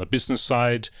benefits on the business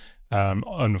side.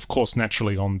 And of course,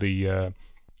 naturally on the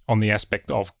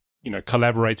aspect of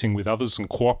collaborating with others and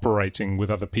cooperating with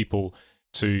other people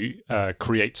to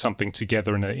create something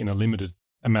together in a limited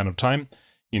amount of time,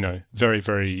 very,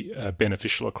 very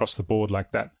beneficial across the board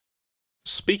like that.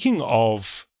 Speaking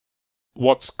of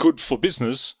what's good for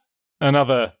business,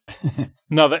 another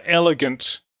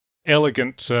elegant,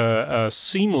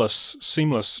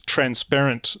 seamless,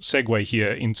 transparent segue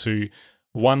here into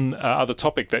one other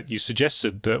topic that you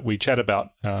suggested that we chat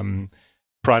about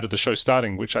prior to the show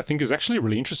starting, which I think is actually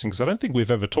really interesting because I don't think we've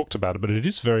ever talked about it, but it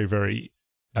is very, very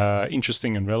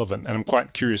interesting and relevant, and I'm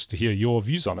quite curious to hear your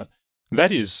views on it.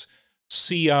 That is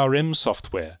CRM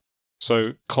software.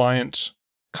 So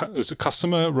is it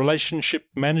customer relationship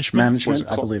management?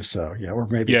 I believe so, yeah, or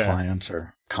maybe client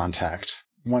or contact.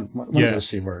 One of those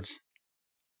C words.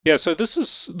 Yeah, so this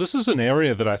is an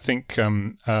area that I think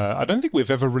I don't think we've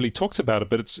ever really talked about it,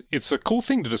 but it's a cool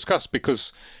thing to discuss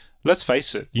because let's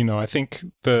face it, I think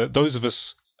those of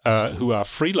us who are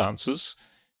freelancers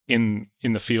in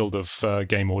the field of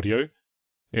game audio,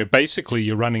 basically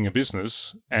you're running a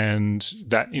business, and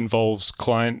that involves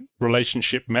client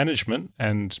relationship management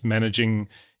and managing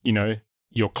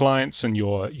your clients and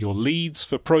your leads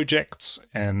for projects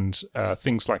and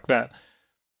things like that.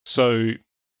 So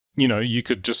you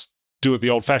could just do it the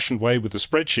old-fashioned way with a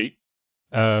spreadsheet,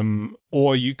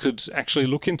 or you could actually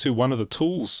look into one of the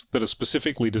tools that are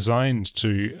specifically designed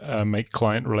to make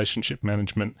client relationship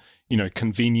management,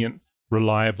 convenient,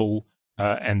 reliable,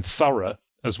 and thorough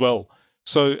as well.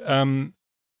 So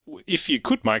if you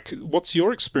could, Mike, what's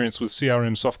your experience with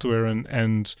CRM software,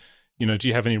 and do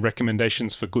you have any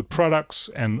recommendations for good products,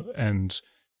 and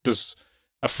does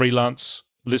a freelance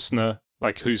listener,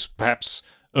 like who's perhaps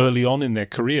early on in their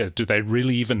career, do they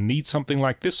really even need something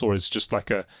like this, or is just like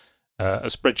a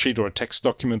spreadsheet or a text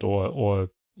document or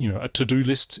a to-do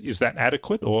list, is that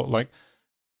adequate? Or like,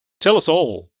 tell us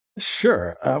all.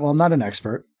 Sure. Well, I'm not an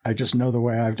expert. I just know the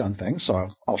way I've done things, so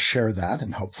I'll share that,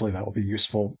 and hopefully that will be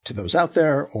useful to those out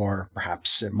there, or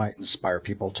perhaps it might inspire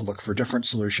people to look for different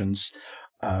solutions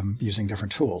using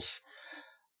different tools.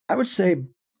 I would say,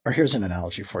 or here's an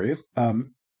analogy for you.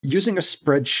 Using a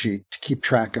spreadsheet to keep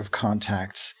track of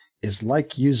contacts is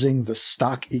like using the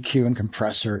stock EQ and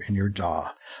compressor in your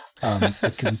DAW.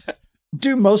 It can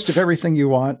do most of everything you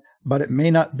want, but it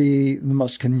may not be the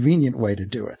most convenient way to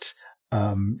do it.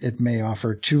 It may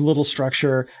offer too little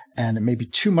structure, and it may be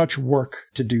too much work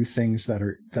to do things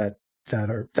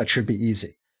that should be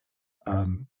easy.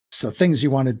 So things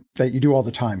that you do all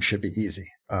the time should be easy.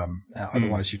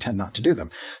 Otherwise, you tend not to do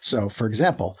them. So, for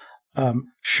example,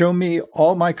 show me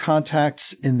all my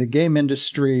contacts in the game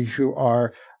industry who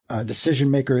are decision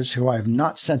makers who I have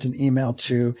not sent an email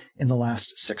to in the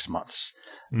last 6 months.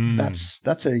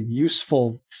 That's a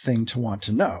useful thing to want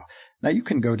to know. Now, you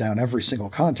can go down every single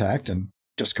contact and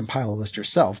just compile a list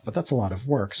yourself, but that's a lot of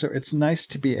work. So it's nice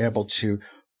to be able to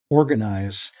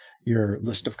organize your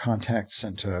list of contacts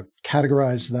and to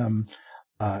categorize them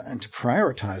and to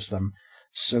prioritize them,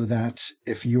 so that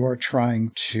if you are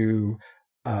trying to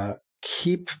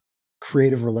keep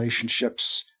creative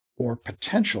relationships or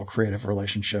potential creative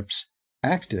relationships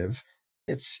active,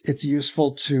 it's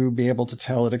useful to be able to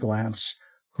tell at a glance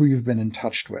who you've been in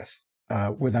touch with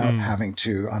without having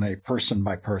to, on a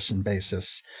person-by-person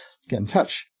basis, get in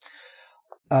touch.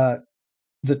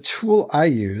 The tool I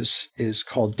use is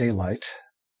called Daylight,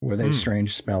 with a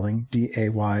strange spelling,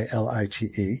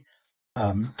 DAYLITE.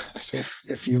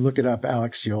 If you look it up,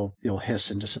 Alex, you'll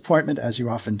hiss in disappointment, as you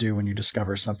often do when you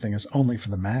discover something is only for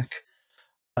the Mac.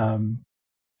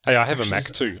 Hey, I have a Mac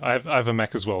too. I have a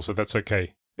Mac as well, so that's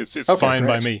okay. It's okay, fine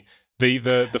by me.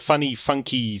 The funny,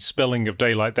 funky spelling of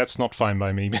Daylight, that's not fine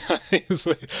by me.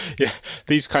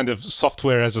 These kind of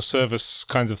software as a service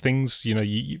kinds of things,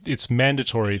 it's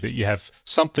mandatory that you have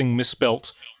something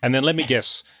misspelt. And then let me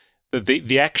guess,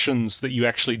 the actions that you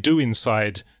actually do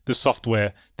inside the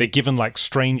software, they're given like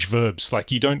strange verbs.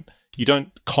 Like you don't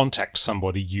contact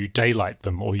somebody, you daylight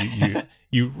them, or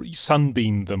you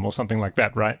sunbeam them or something like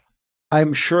that, right?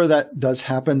 I'm sure that does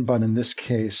happen, but in this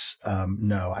case,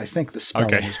 no. I think the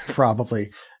spelling is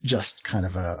probably just kind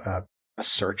of a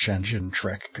search engine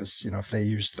trick, because if they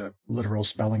used the literal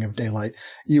spelling of daylight,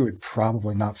 you would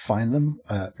probably not find them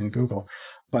in Google.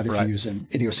 But if you use an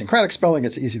idiosyncratic spelling,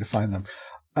 it's easy to find them.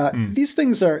 These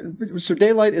things so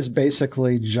Daylight is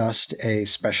basically just a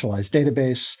specialized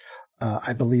database.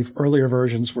 I believe earlier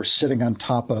versions were sitting on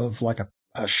top of like a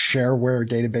shareware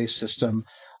database system.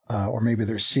 Or maybe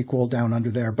there's SQL down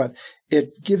under there, but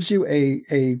it gives you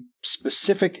a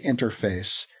specific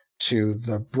interface to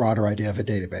the broader idea of a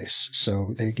database.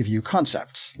 So they give you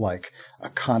concepts like a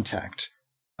contact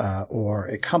or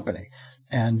a company,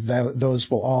 and those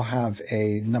will all have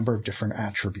a number of different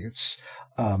attributes.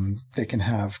 They can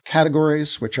have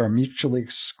categories, which are mutually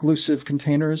exclusive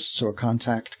containers. So a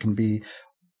contact can be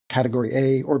category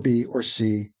A or B or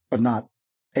C, but not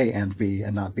A and B,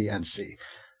 and not B and C.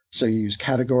 So you use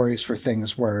categories for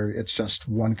things where it's just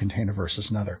one container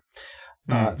versus another.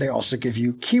 They also give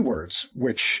you keywords,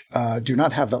 which do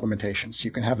not have that limitation. So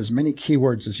you can have as many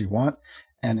keywords as you want,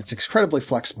 and it's incredibly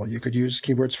flexible. You could use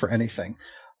keywords for anything.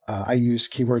 I use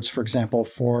keywords, for example,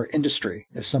 for industry.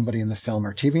 Is somebody in the film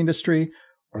or TV industry?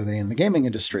 Or are they in the gaming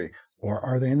industry? Or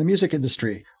are they in the music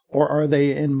industry? Or are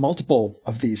they in multiple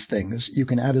of these things? You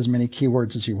can add as many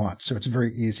keywords as you want. So it's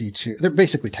very easy they're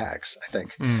basically tags, I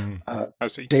think. I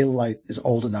see. Daylight is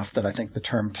old enough that I think the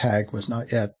term tag was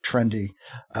not yet trendy.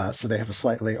 So they have a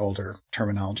slightly older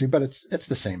terminology, but it's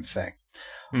the same thing.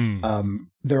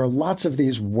 There are lots of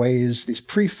these ways, these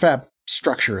prefab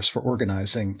structures for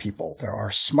organizing people. There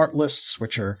are smart lists,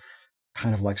 which are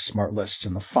kind of like smart lists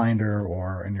in the Finder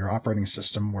or in your operating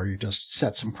system, where you just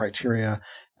set some criteria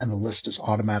and the list is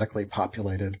automatically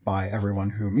populated by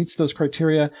everyone who meets those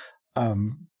criteria.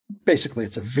 Basically,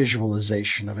 it's a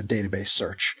visualization of a database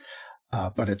search,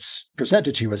 but it's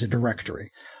presented to you as a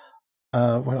directory.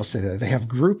 What else do they have? They have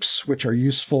groups, which are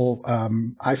useful.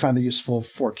 I find them useful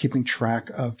for keeping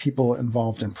track of people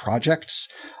involved in projects,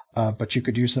 but you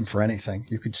could use them for anything.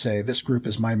 You could say, this group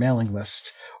is my mailing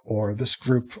list, or this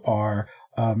group are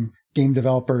game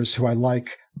developers who I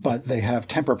like, but they have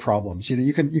temper problems.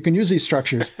 You can use these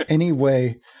structures any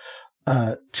way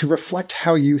to reflect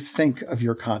how you think of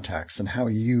your contacts and how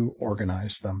you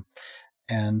organize them,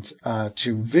 and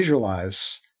to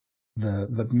visualize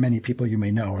the many people you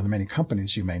may know or the many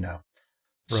companies you may know.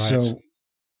 Right. So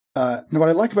now what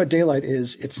I like about Daylight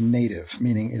is it's native,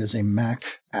 meaning it is a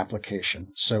Mac application.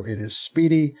 So it is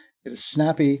speedy, it is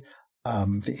snappy.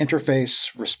 The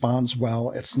interface responds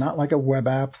well. It's not like a web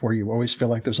app where you always feel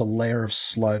like there's a layer of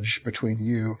sludge between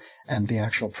you and the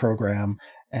actual program,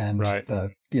 and right.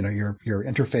 your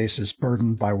interface is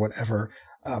burdened by whatever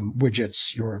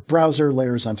widgets your browser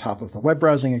layers on top of the web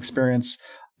browsing experience.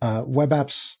 Web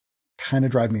apps kind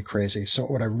of drive me crazy. So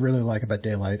what I really like about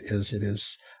Daylight is it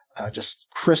is just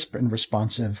crisp and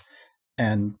responsive,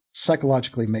 and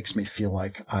psychologically makes me feel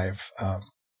like I've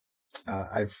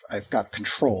got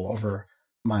control over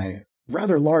my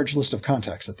rather large list of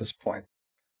contacts at this point.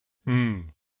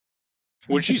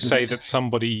 Would you say that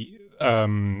somebody,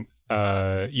 in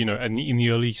the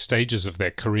early stages of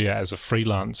their career as a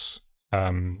freelance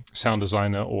sound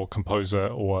designer or composer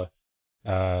or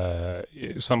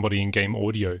somebody in game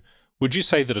audio, would you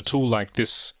say that a tool like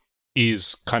this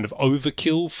is kind of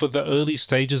overkill for the early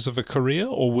stages of a career,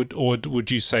 or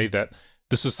would you say that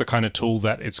this is the kind of tool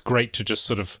that it's great to just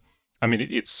sort of, I mean,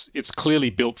 it's clearly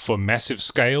built for massive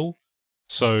scale.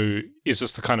 So is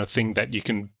this the kind of thing that you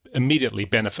can immediately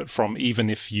benefit from, even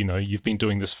if, you've been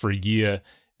doing this for a year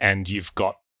and you've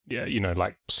got,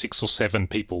 like 6 or 7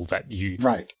 people that is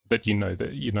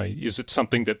it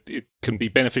something that it can be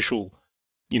beneficial,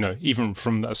 even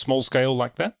from a small scale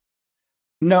like that?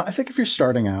 No, I think if you're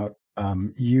starting out,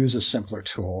 use a simpler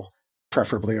tool,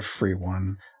 preferably a free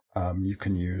one. You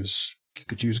could use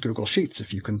Google Sheets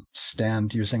if you can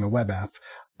stand using a web app.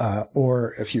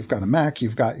 Or if you've got a Mac,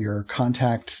 you've got your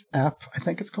Contact app, I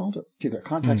think it's called. It's either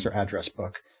Contacts or Address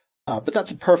Book. But that's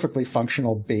a perfectly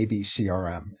functional baby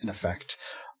CRM, in effect.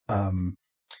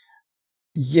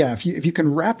 If you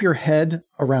can wrap your head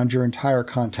around your entire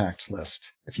contacts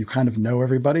list, if you kind of know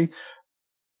everybody,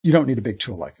 you don't need a big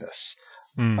tool like this.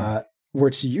 Where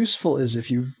it's useful is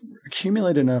if you've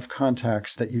accumulated enough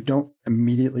contacts that you don't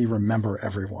immediately remember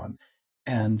everyone.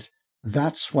 And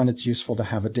that's when it's useful to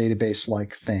have a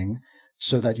database-like thing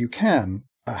so that you can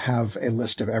have a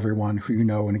list of everyone who you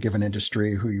know in a given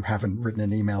industry who you haven't written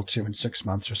an email to in 6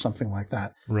 months or something like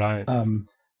that. Right.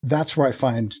 That's where I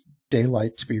find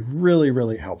Daylight to be really,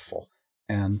 really helpful.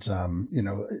 And,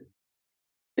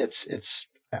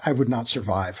 I would not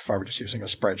survive if I were just using a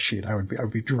spreadsheet. I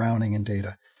would be drowning in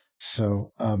data.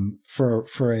 So for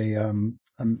a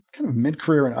kind of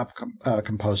mid-career and up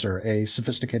composer, a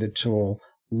sophisticated tool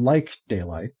like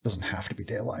Daylight, doesn't have to be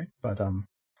Daylight, but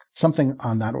something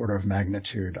on that order of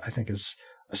magnitude, I think is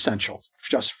essential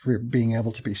just for being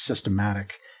able to be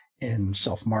systematic in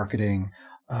self-marketing,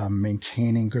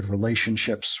 maintaining good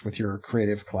relationships with your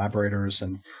creative collaborators,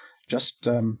 and just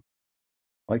you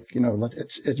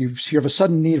have a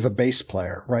sudden need of a bass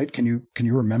player, right? Can you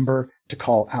remember to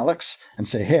call Alex and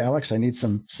say, "Hey, Alex, I need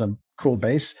some cool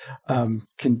bass"?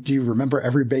 Do you remember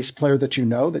every bass player that you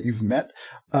know that you've met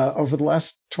over the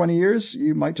last 20 years?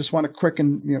 You might just want a quick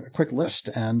list,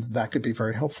 and that could be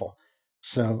very helpful.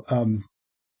 So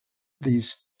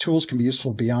these tools can be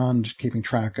useful beyond keeping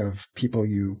track of people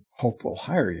you hope will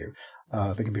hire you.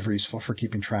 They can be very useful for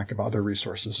keeping track of other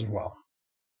resources as well.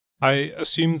 I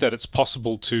assume that it's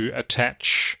possible to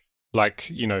attach,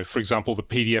 for example, the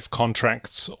PDF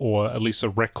contracts, or at least a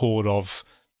record of,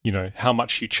 how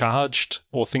much you charged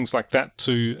or things like that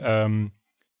to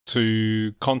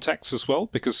contacts as well,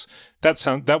 because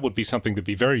that would be something that'd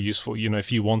be very useful.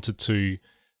 If you wanted to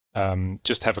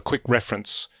just have a quick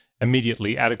reference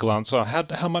immediately at a glance. Oh,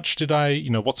 how much did I,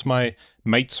 what's my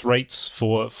mate's rates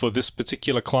for this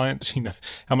particular client?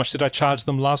 How much did I charge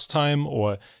them last time?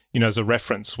 Or, as a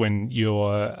reference when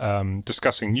you're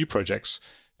discussing new projects,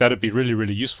 that'd be really,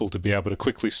 really useful to be able to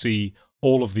quickly see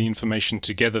all of the information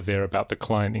together there about the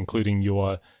client, including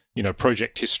your,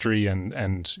 project history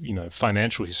and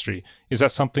financial history. Is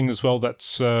that something as well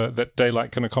that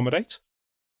Daylight can accommodate?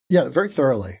 Yeah, very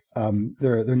thoroughly.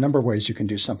 There are a number of ways you can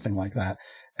do something like that.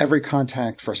 Every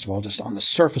contact, first of all, just on the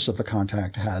surface of the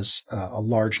contact, has a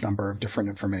large number of different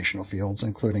informational fields,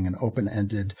 including an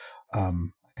open-ended, I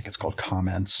think it's called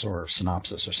comments or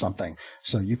synopsis or something.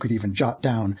 So you could even jot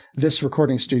down, this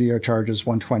recording studio charges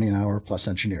 $120 an hour plus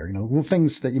engineer, little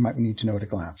things that you might need to know at a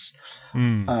glance.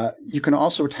 You can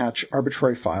also attach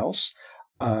arbitrary files,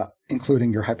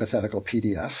 including your hypothetical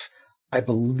PDF. I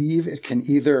believe it can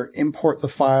either import the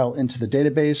file into the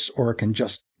database, or it can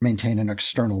just maintain an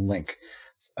external link.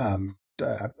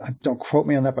 Don't quote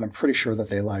me on that, but I'm pretty sure that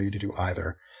they allow you to do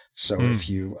either. So if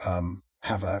you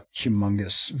have a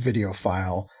humongous video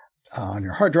file on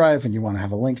your hard drive and you want to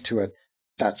have a link to it,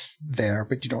 that's there,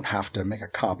 but you don't have to make a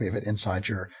copy of it inside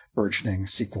your burgeoning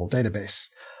SQL database.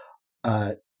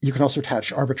 You can also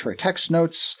attach arbitrary text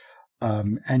notes,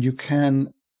 and you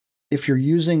can, if you're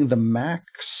using the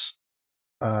Mac's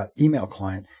email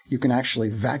client, you can actually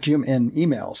vacuum in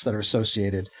emails that are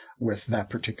associated with that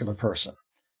particular person.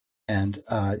 And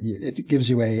it gives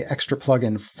you a extra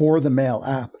plugin for the Mail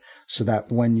app so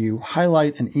that when you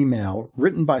highlight an email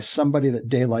written by somebody that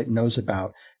Daylight knows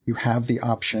about, you have the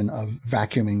option of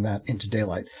vacuuming that into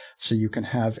Daylight. So you can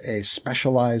have a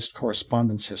specialized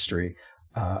correspondence history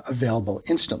available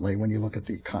instantly when you look at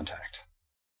the contact.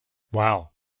 Wow.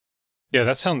 Yeah,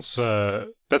 that sounds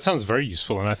very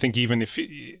useful. And I think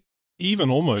even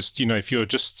almost, if you're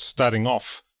just starting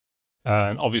off,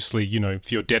 and obviously,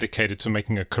 if you're dedicated to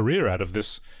making a career out of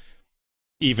this,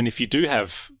 even if you do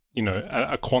have,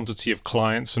 a quantity of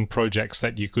clients and projects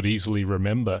that you could easily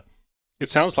remember, it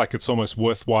sounds like it's almost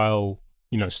worthwhile,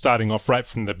 starting off right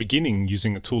from the beginning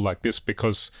using a tool like this,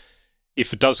 because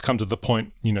if it does come to the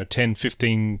point, 10,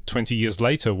 15, 20 years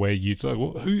later where you'd like,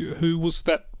 well, who was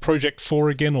that project for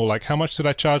again? Or like, how much did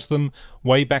I charge them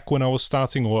way back when I was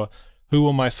starting? Or who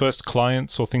were my first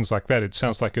clients or things like that? It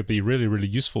sounds like it'd be really, really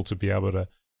useful to be able to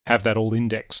have that all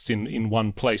indexed in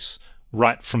one place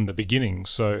right from the beginning.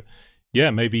 So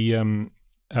yeah, maybe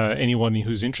anyone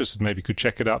who's interested maybe could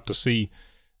check it out to see.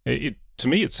 To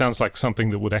me, it sounds like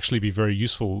something that would actually be very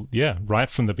useful, right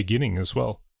from the beginning as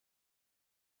well.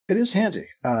 It is handy.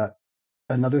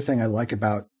 Another thing I like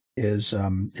about is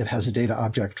it has a data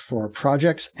object for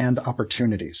projects and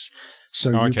opportunities.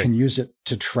 So you can use it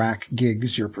to track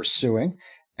gigs you're pursuing,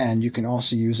 and you can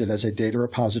also use it as a data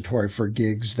repository for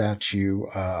gigs that you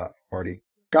already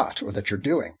got or that you're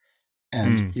doing.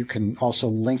 And you can also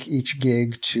link each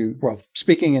gig to, well,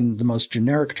 speaking in the most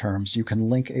generic terms, you can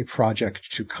link a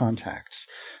project to contacts.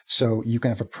 So you can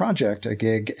have a project, a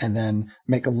gig, and then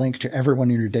make a link to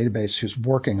everyone in your database who's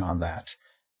working on that.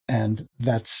 And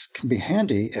can be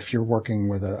handy if you're working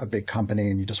with a big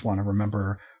company and you just want to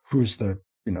remember who's the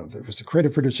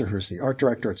creative producer, who's the art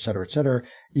director, et cetera, et cetera.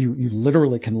 You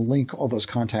literally can link all those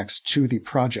contacts to the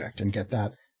project and get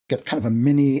kind of a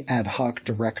mini ad hoc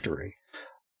directory.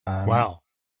 Wow.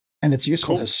 And it's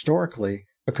useful historically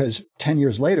because 10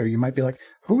 years later, you might be like,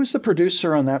 who was the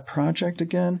producer on that project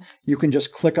again? You can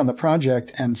just click on the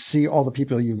project and see all the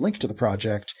people you linked to the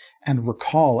project and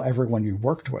recall everyone you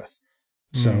worked with.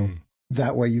 So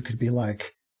that way you could be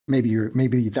like,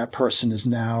 maybe that person is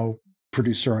now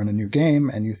producer on a new game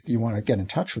and you want to get in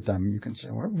touch with them. You can say,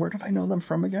 where did I know them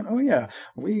from again? Oh yeah,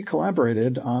 we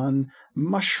collaborated on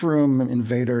Mushroom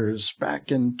Invaders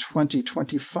back in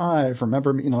 2025.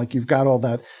 Remember, you've got all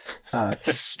that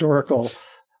historical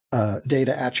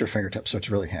data at your fingertips. So it's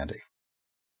really handy.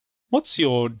 What's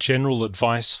your general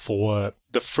advice for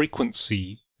the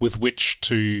frequency with which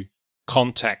to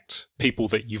contact people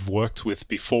that you've worked with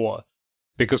before?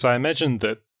 Because I imagine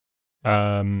that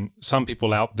some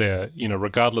people out there,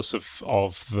 regardless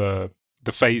of the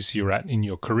phase you're at in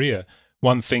your career,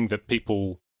 one thing that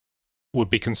people would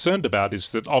be concerned about is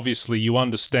that obviously you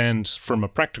understand from a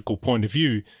practical point of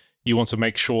view, you want to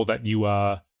make sure that you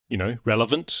are,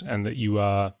 relevant and that you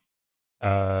are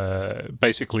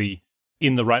basically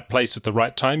in the right place at the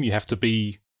right time. You have to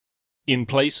be in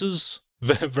places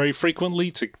very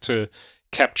frequently to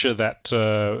capture that,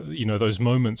 those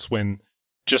moments when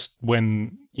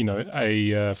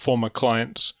a former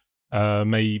client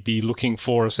may be looking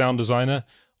for a sound designer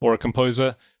or a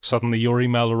composer, suddenly your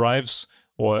email arrives,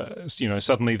 or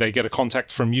suddenly they get a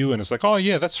contact from you and it's like, oh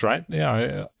yeah, that's right,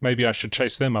 yeah, maybe I should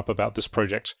chase them up about this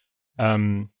project.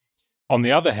 On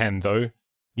the other hand, though,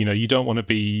 you don't want to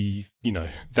be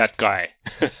that guy.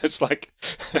 It's like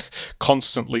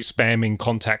constantly spamming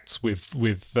contacts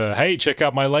with hey, check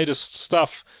out my latest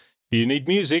stuff. If you need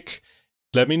music,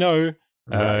 let me know.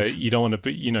 Right. You don't want to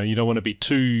be, you don't want to be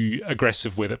too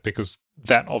aggressive with it, because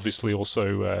that obviously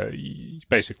also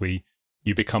basically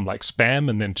you become like spam,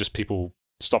 and then just people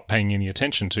stop paying any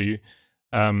attention to you.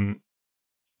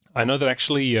 I know that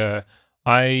actually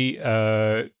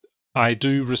I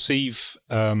do receive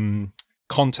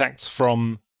contacts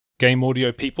from game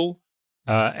audio people,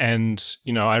 and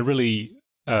I really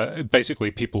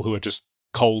basically people who are just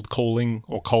cold calling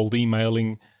or cold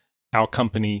emailing our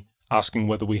company, asking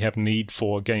whether we have need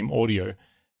for game audio.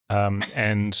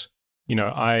 And,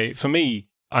 for me,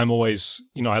 I'm always,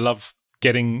 I love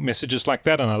getting messages like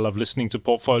that, and I love listening to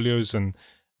portfolios, and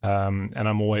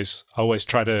I always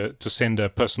try to send a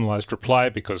personalized reply,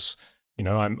 because,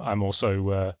 I'm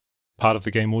also part of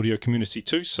the game audio community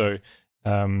too. So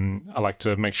I like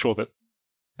to make sure that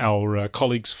our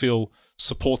colleagues feel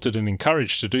supported and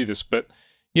encouraged to do this. But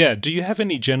yeah, do you have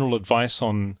any general advice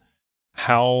on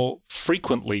how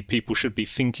frequently people should be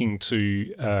thinking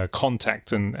to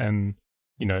contact and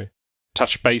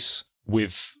touch base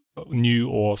with new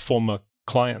or former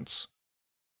clients?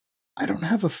 I don't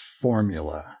have a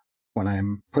formula when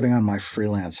I'm putting on my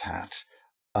freelance hat.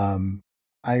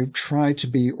 I try to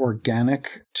be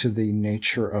organic to the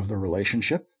nature of the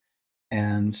relationship,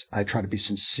 and I try to be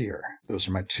sincere. Those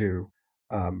are my two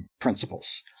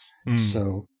principles.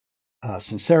 So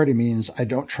sincerity means I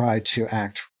don't try to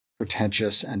act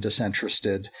pretentious and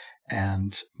disinterested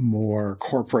and more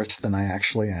corporate than I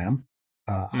actually am.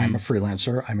 I'm a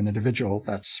freelancer. I'm an individual.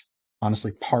 That's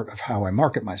honestly part of how I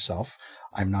market myself.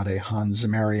 I'm not a Hans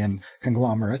Zimmerian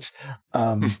conglomerate.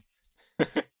 I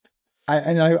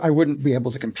wouldn't be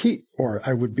able to compete, or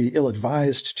I would be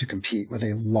ill-advised to compete with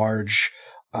a large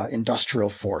industrial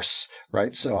force,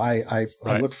 right? So I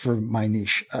look for my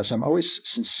niche. So I'm always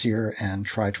sincere and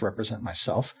try to represent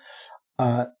myself.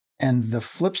 And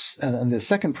the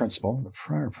second principle, the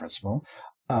prior principle,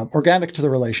 organic to the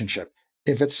relationship.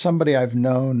 If it's somebody I've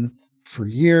known for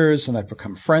years and I've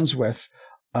become friends with,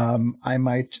 I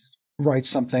might write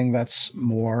something that's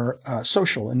more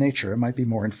social in nature. It might be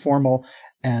more informal,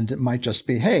 and it might just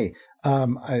be, hey,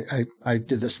 I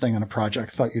did this thing on a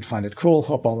project, thought you'd find it cool,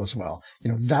 hope all is well.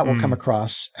 That will come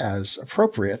across as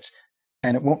appropriate,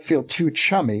 and it won't feel too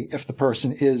chummy if the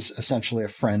person is essentially a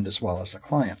friend as well as a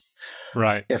client.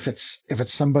 Right. If it's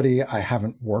somebody I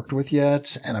haven't worked with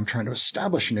yet and I'm trying to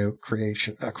establish a new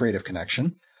creative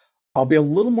connection, I'll be a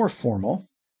little more formal,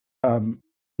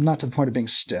 not to the point of being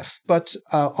stiff, but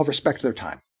I'll respect their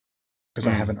time because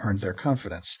I haven't earned their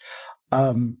confidence.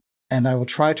 And I will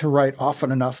try to write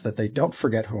often enough that they don't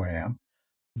forget who I am,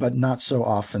 but not so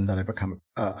often that I become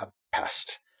a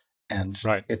pest. And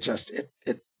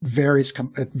it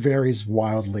varies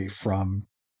wildly from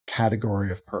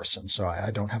category of person. So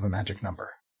I don't have a magic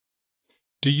number.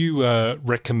 Do you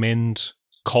recommend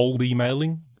cold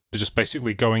emailing? Just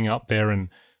basically going out there and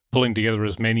pulling together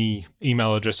as many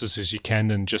email addresses as you can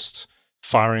and just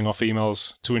firing off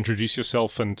emails to introduce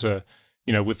yourself and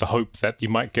with the hope that you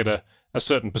might get a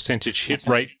certain percentage hit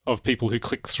rate of people who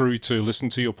click through to listen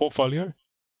to your portfolio?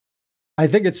 I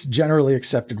think it's generally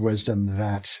accepted wisdom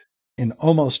that in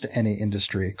almost any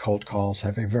industry, cold calls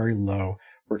have a very low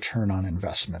return on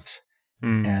investment.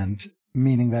 And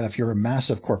meaning that if you're a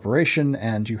massive corporation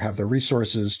and you have the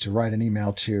resources to write an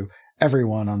email to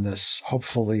everyone on this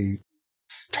hopefully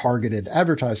targeted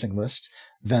advertising list,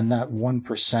 then that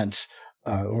 1%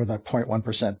 or that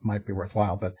 0.1% might be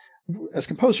worthwhile. But as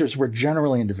composers, we're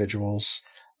generally individuals.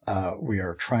 We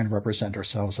are trying to represent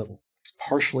ourselves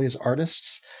partially as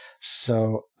artists.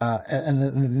 So, and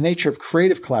the nature of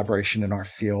creative collaboration in our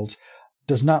field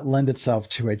does not lend itself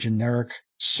to a generic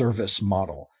service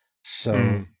model.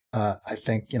 So I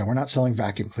think, we're not selling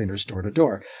vacuum cleaners door to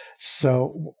door.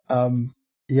 So,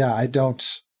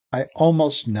 I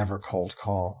almost never cold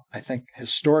call. I think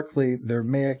historically there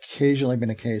may occasionally been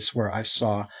a case where I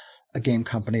saw a game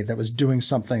company that was doing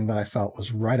something that I felt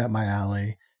was right up my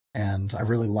alley. And I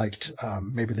really liked,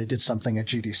 maybe they did something at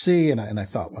GDC and I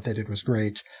thought what they did was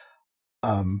great.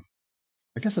 I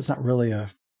guess it's not really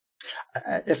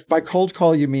if by cold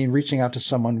call you mean reaching out to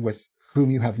someone with whom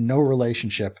you have no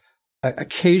relationship,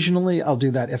 occasionally I'll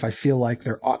do that if I feel like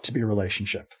there ought to be a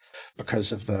relationship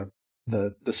because of the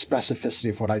specificity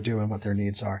of what I do and what their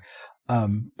needs are.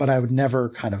 But I would never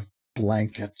kind of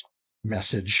blanket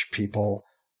message people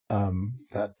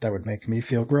that would make me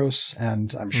feel gross,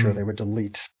 and I'm sure they would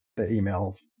delete the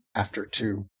email after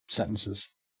 2 sentences.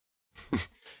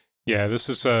 Yeah, this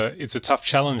is it's a tough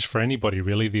challenge for anybody,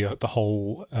 really. The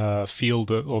whole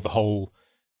field or the whole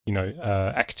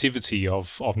activity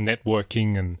of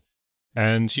networking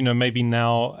and maybe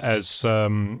now as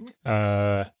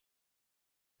the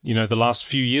last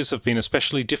few years have been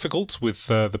especially difficult with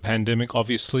the pandemic,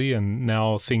 obviously, and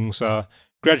now things are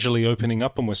gradually opening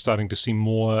up and we're starting to see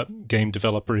more game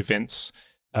developer events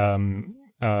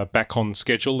back on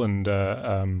schedule and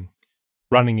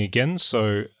running again.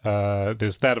 So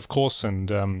there's that, of course, and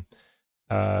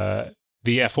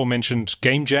the aforementioned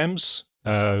game jams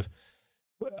are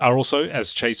also,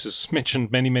 as Chase has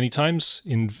mentioned many, many times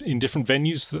in different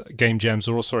venues, the game jams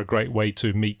are also a great way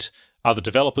to meet other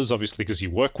developers, obviously, because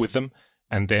you work with them,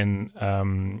 and then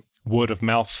word of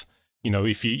mouth.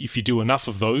 If you do enough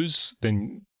of those,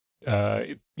 then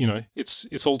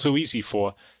it's all too easy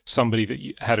for somebody that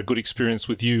had a good experience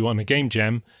with you on a game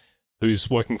jam, who's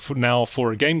working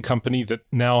for a game company that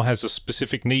now has a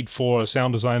specific need for a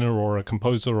sound designer or a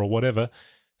composer or whatever,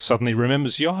 suddenly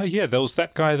remembers, there was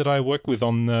that guy that I worked with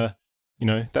on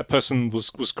that person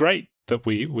was great. that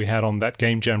we had on that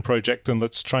Game Jam project, and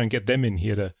let's try and get them in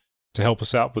here to help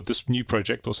us out with this new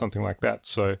project or something like that.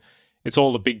 So it's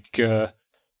all a big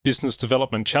business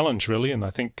development challenge, really, and I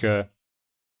think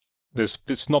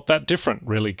it's not that different,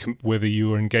 really, whether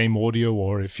you are in game audio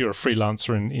or if you're a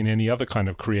freelancer in any other kind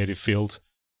of creative field.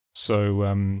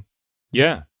 So,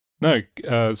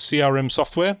 CRM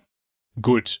software,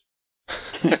 good.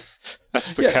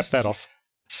 That's to cap that off.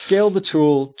 Scale the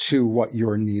tool to what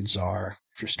your needs are.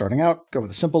 If you're starting out, go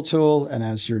with a simple tool, and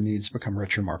as your needs become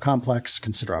richer, more complex,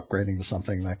 consider upgrading to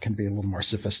something that can be a little more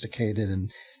sophisticated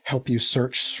and help you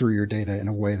search through your data in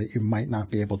a way that you might not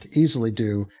be able to easily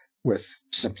do with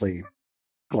simply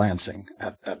glancing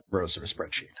at rows of a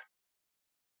spreadsheet.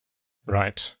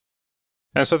 Right.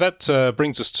 And so that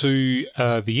brings us to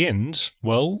the end.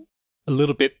 Well, a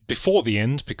little bit before the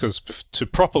end, because to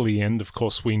properly end, of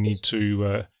course, we need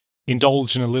to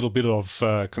indulge in a little bit of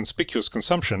conspicuous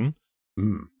consumption,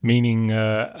 meaning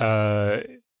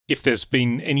if there's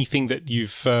been anything that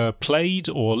you've played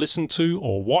or listened to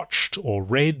or watched or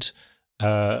read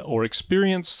or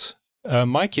experienced,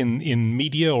 Mike, in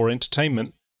media or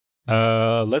entertainment,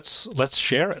 let's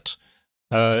share it.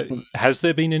 Has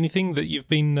there been anything that you've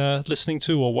been listening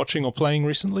to or watching or playing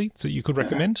recently that you could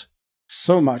recommend?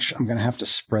 So much. I'm going to have to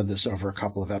spread this over a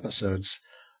couple of episodes.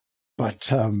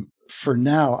 But for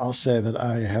now, I'll say that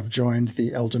I have joined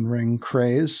the Elden Ring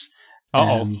craze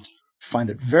and find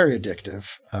it very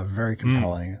addictive, very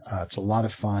compelling. It's a lot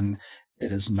of fun.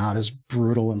 It is not as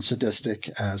brutal and sadistic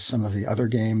as some of the other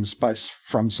games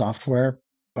from Software,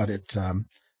 but it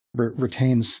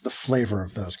retains the flavor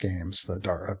of those games, the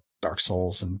Dark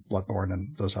Souls and Bloodborne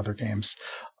and those other games.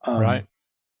 Right.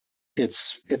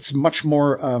 It's much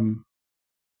more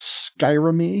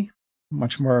Skyrim-y,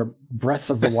 much more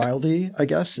Breath of the Wild-y, I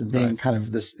guess, and being kind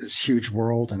of this huge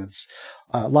world, and it's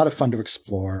a lot of fun to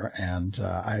explore, and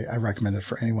I recommend it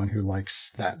for anyone who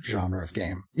likes that genre of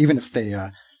game, even if they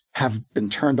have been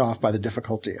turned off by the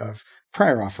difficulty of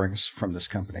prior offerings from this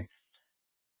company.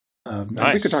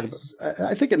 Nice. We could talk about,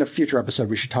 I think in a future episode,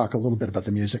 we should talk a little bit about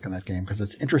the music in that game, because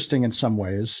it's interesting in some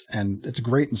ways, and it's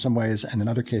great in some ways, and in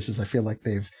other cases, I feel like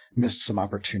they've missed some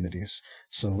opportunities.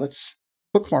 So let's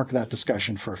bookmark that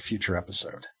discussion for a future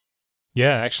episode.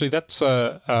 Yeah, actually, that's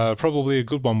probably a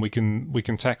good one we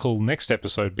can tackle next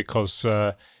episode, because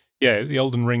the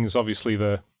Elden Ring is obviously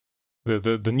the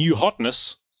new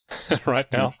hotness right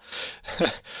now.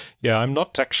 Yeah, I'm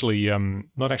not actually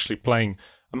playing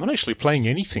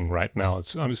anything right now.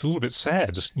 It's a little bit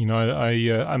sad. You know,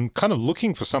 I'm kind of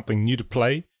looking for something new to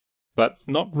play, but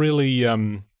not really.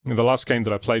 The last game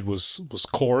that I played was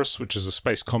Chorus, which is a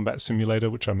space combat simulator,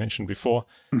 which I mentioned before,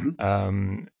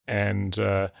 and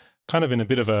kind of in a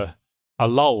bit of a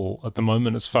lull at the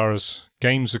moment as far as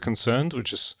games are concerned,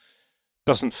 which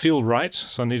doesn't feel right.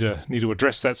 So I need to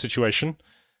address that situation.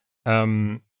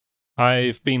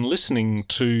 I've been listening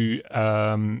to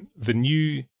the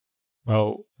new.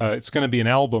 Well, it's going to be an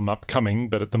album upcoming,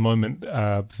 but at the moment,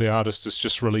 the artist is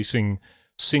just releasing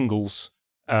singles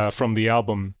from the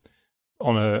album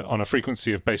on a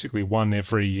frequency of basically one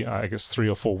every, I guess, 3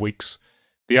 or 4 weeks.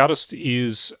 The artist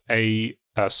is a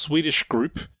Swedish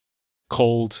group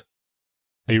called.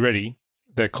 Are you ready?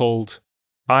 They're called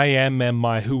I Am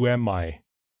I Who Am I?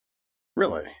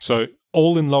 Really? So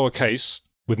all in lowercase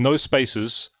with no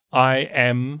spaces. I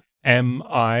am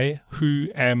I who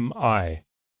am I?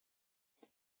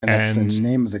 And that's the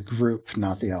name of the group,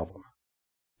 not the album.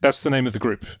 That's the name of the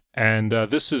group. And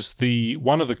this is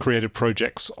one of the creative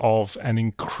projects of an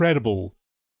incredible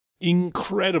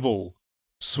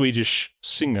Swedish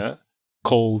singer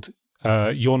called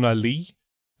Jonna Lee.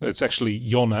 It's actually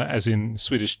Jonna, as in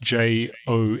Swedish Jonna,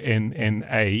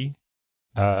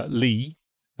 Lee.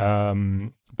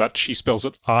 But she spells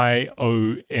it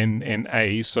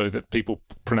Ionna so that people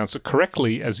pronounce it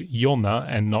correctly as Jonna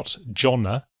and not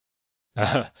Jonna.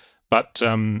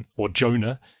 Or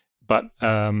Jonah,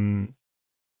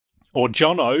 or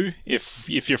Jono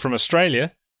if you're from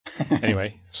Australia.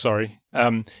 Anyway, sorry.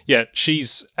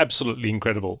 She's absolutely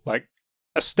incredible, like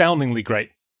astoundingly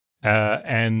great,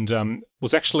 and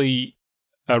was actually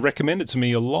recommended to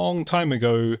me a long time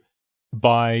ago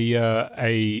by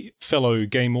a fellow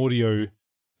game audio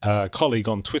colleague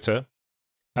on Twitter,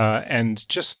 and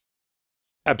just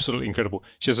absolutely incredible.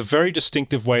 She has a very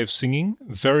distinctive way of singing,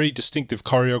 very distinctive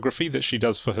choreography that she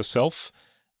does for herself,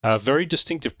 very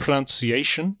distinctive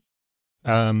pronunciation,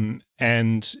 and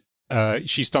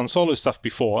she's done solo stuff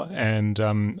before, and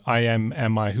I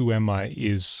Am I Who Am I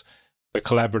is the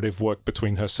collaborative work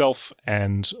between herself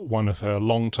and one of her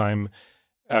longtime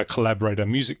collaborator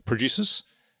music producers.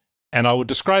 And I would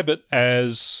describe it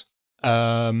as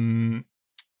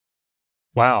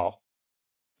wow.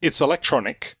 It's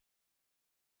electronic,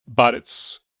 but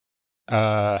it's,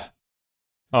 oh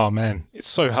man, it's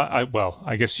so hard.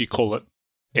 I guess you call it,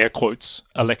 air quotes,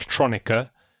 electronica,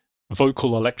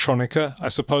 vocal electronica, I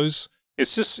suppose.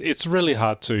 It's really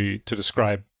hard to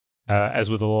describe, as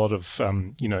with a lot of,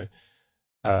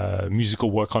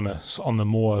 musical work on the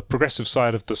more progressive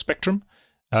side of the spectrum.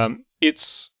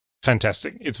 It's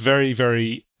fantastic. It's very,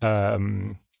 very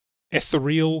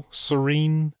ethereal,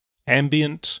 serene,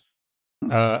 ambient,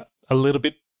 a little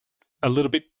bit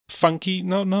funky.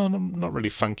 No, not really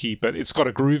funky, but it's got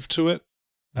a groove to it.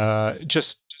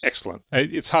 Just excellent.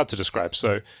 It's hard to describe.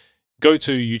 So go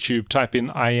to YouTube, type in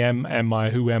 "I am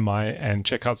I, who am I," and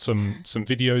check out some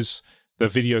videos. The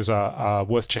videos are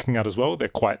worth checking out as well. They're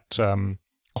quite.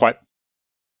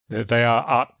 They are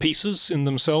art pieces in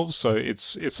themselves, so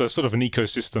it's a sort of an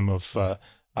ecosystem of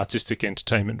artistic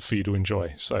entertainment for you to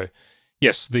enjoy. So,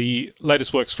 yes, the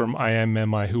latest works from I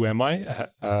am I, who am I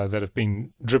that have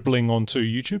been dribbling onto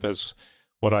YouTube as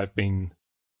what I've been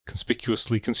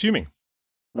conspicuously consuming.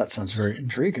 That sounds very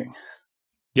intriguing.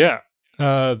 Yeah.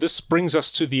 This brings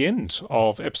us to the end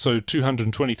of episode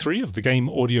 223 of the Game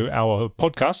Audio Hour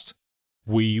podcast.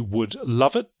 We would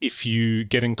love it if you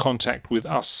get in contact with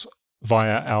us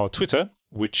via our Twitter,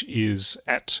 which is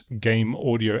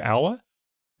 @GameAudioHour.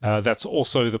 That's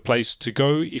also the place to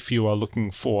go if you are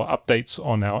looking for updates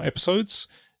on our episodes,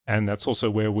 and that's also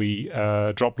where we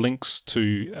drop links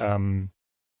to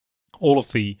all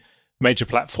of the major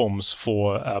platforms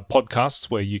for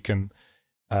podcasts where you can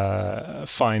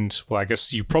find, well, I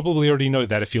guess you probably already know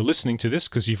that if you're listening to this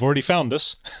because you've already found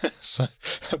us.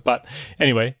 But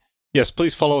anyway, yes,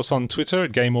 please follow us on Twitter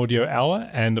 @GameAudioHour.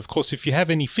 And of course, if you have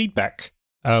any feedback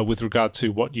with regard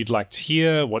to what you'd like to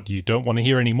hear, what you don't want to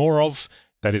hear any more of,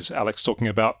 that is Alex talking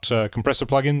about compressor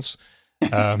plugins,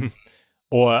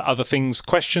 or other things,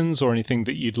 questions, or anything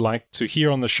that you'd like to hear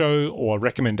on the show, or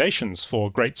recommendations for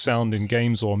great sound in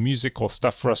games or music or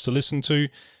stuff for us to listen to,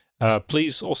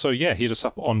 please also, hit us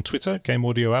up on Twitter, Game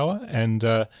Audio Hour, and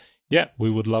we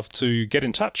would love to get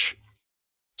in touch.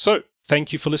 So,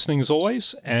 thank you for listening as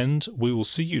always, and we will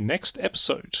see you next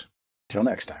episode. Till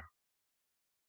next time.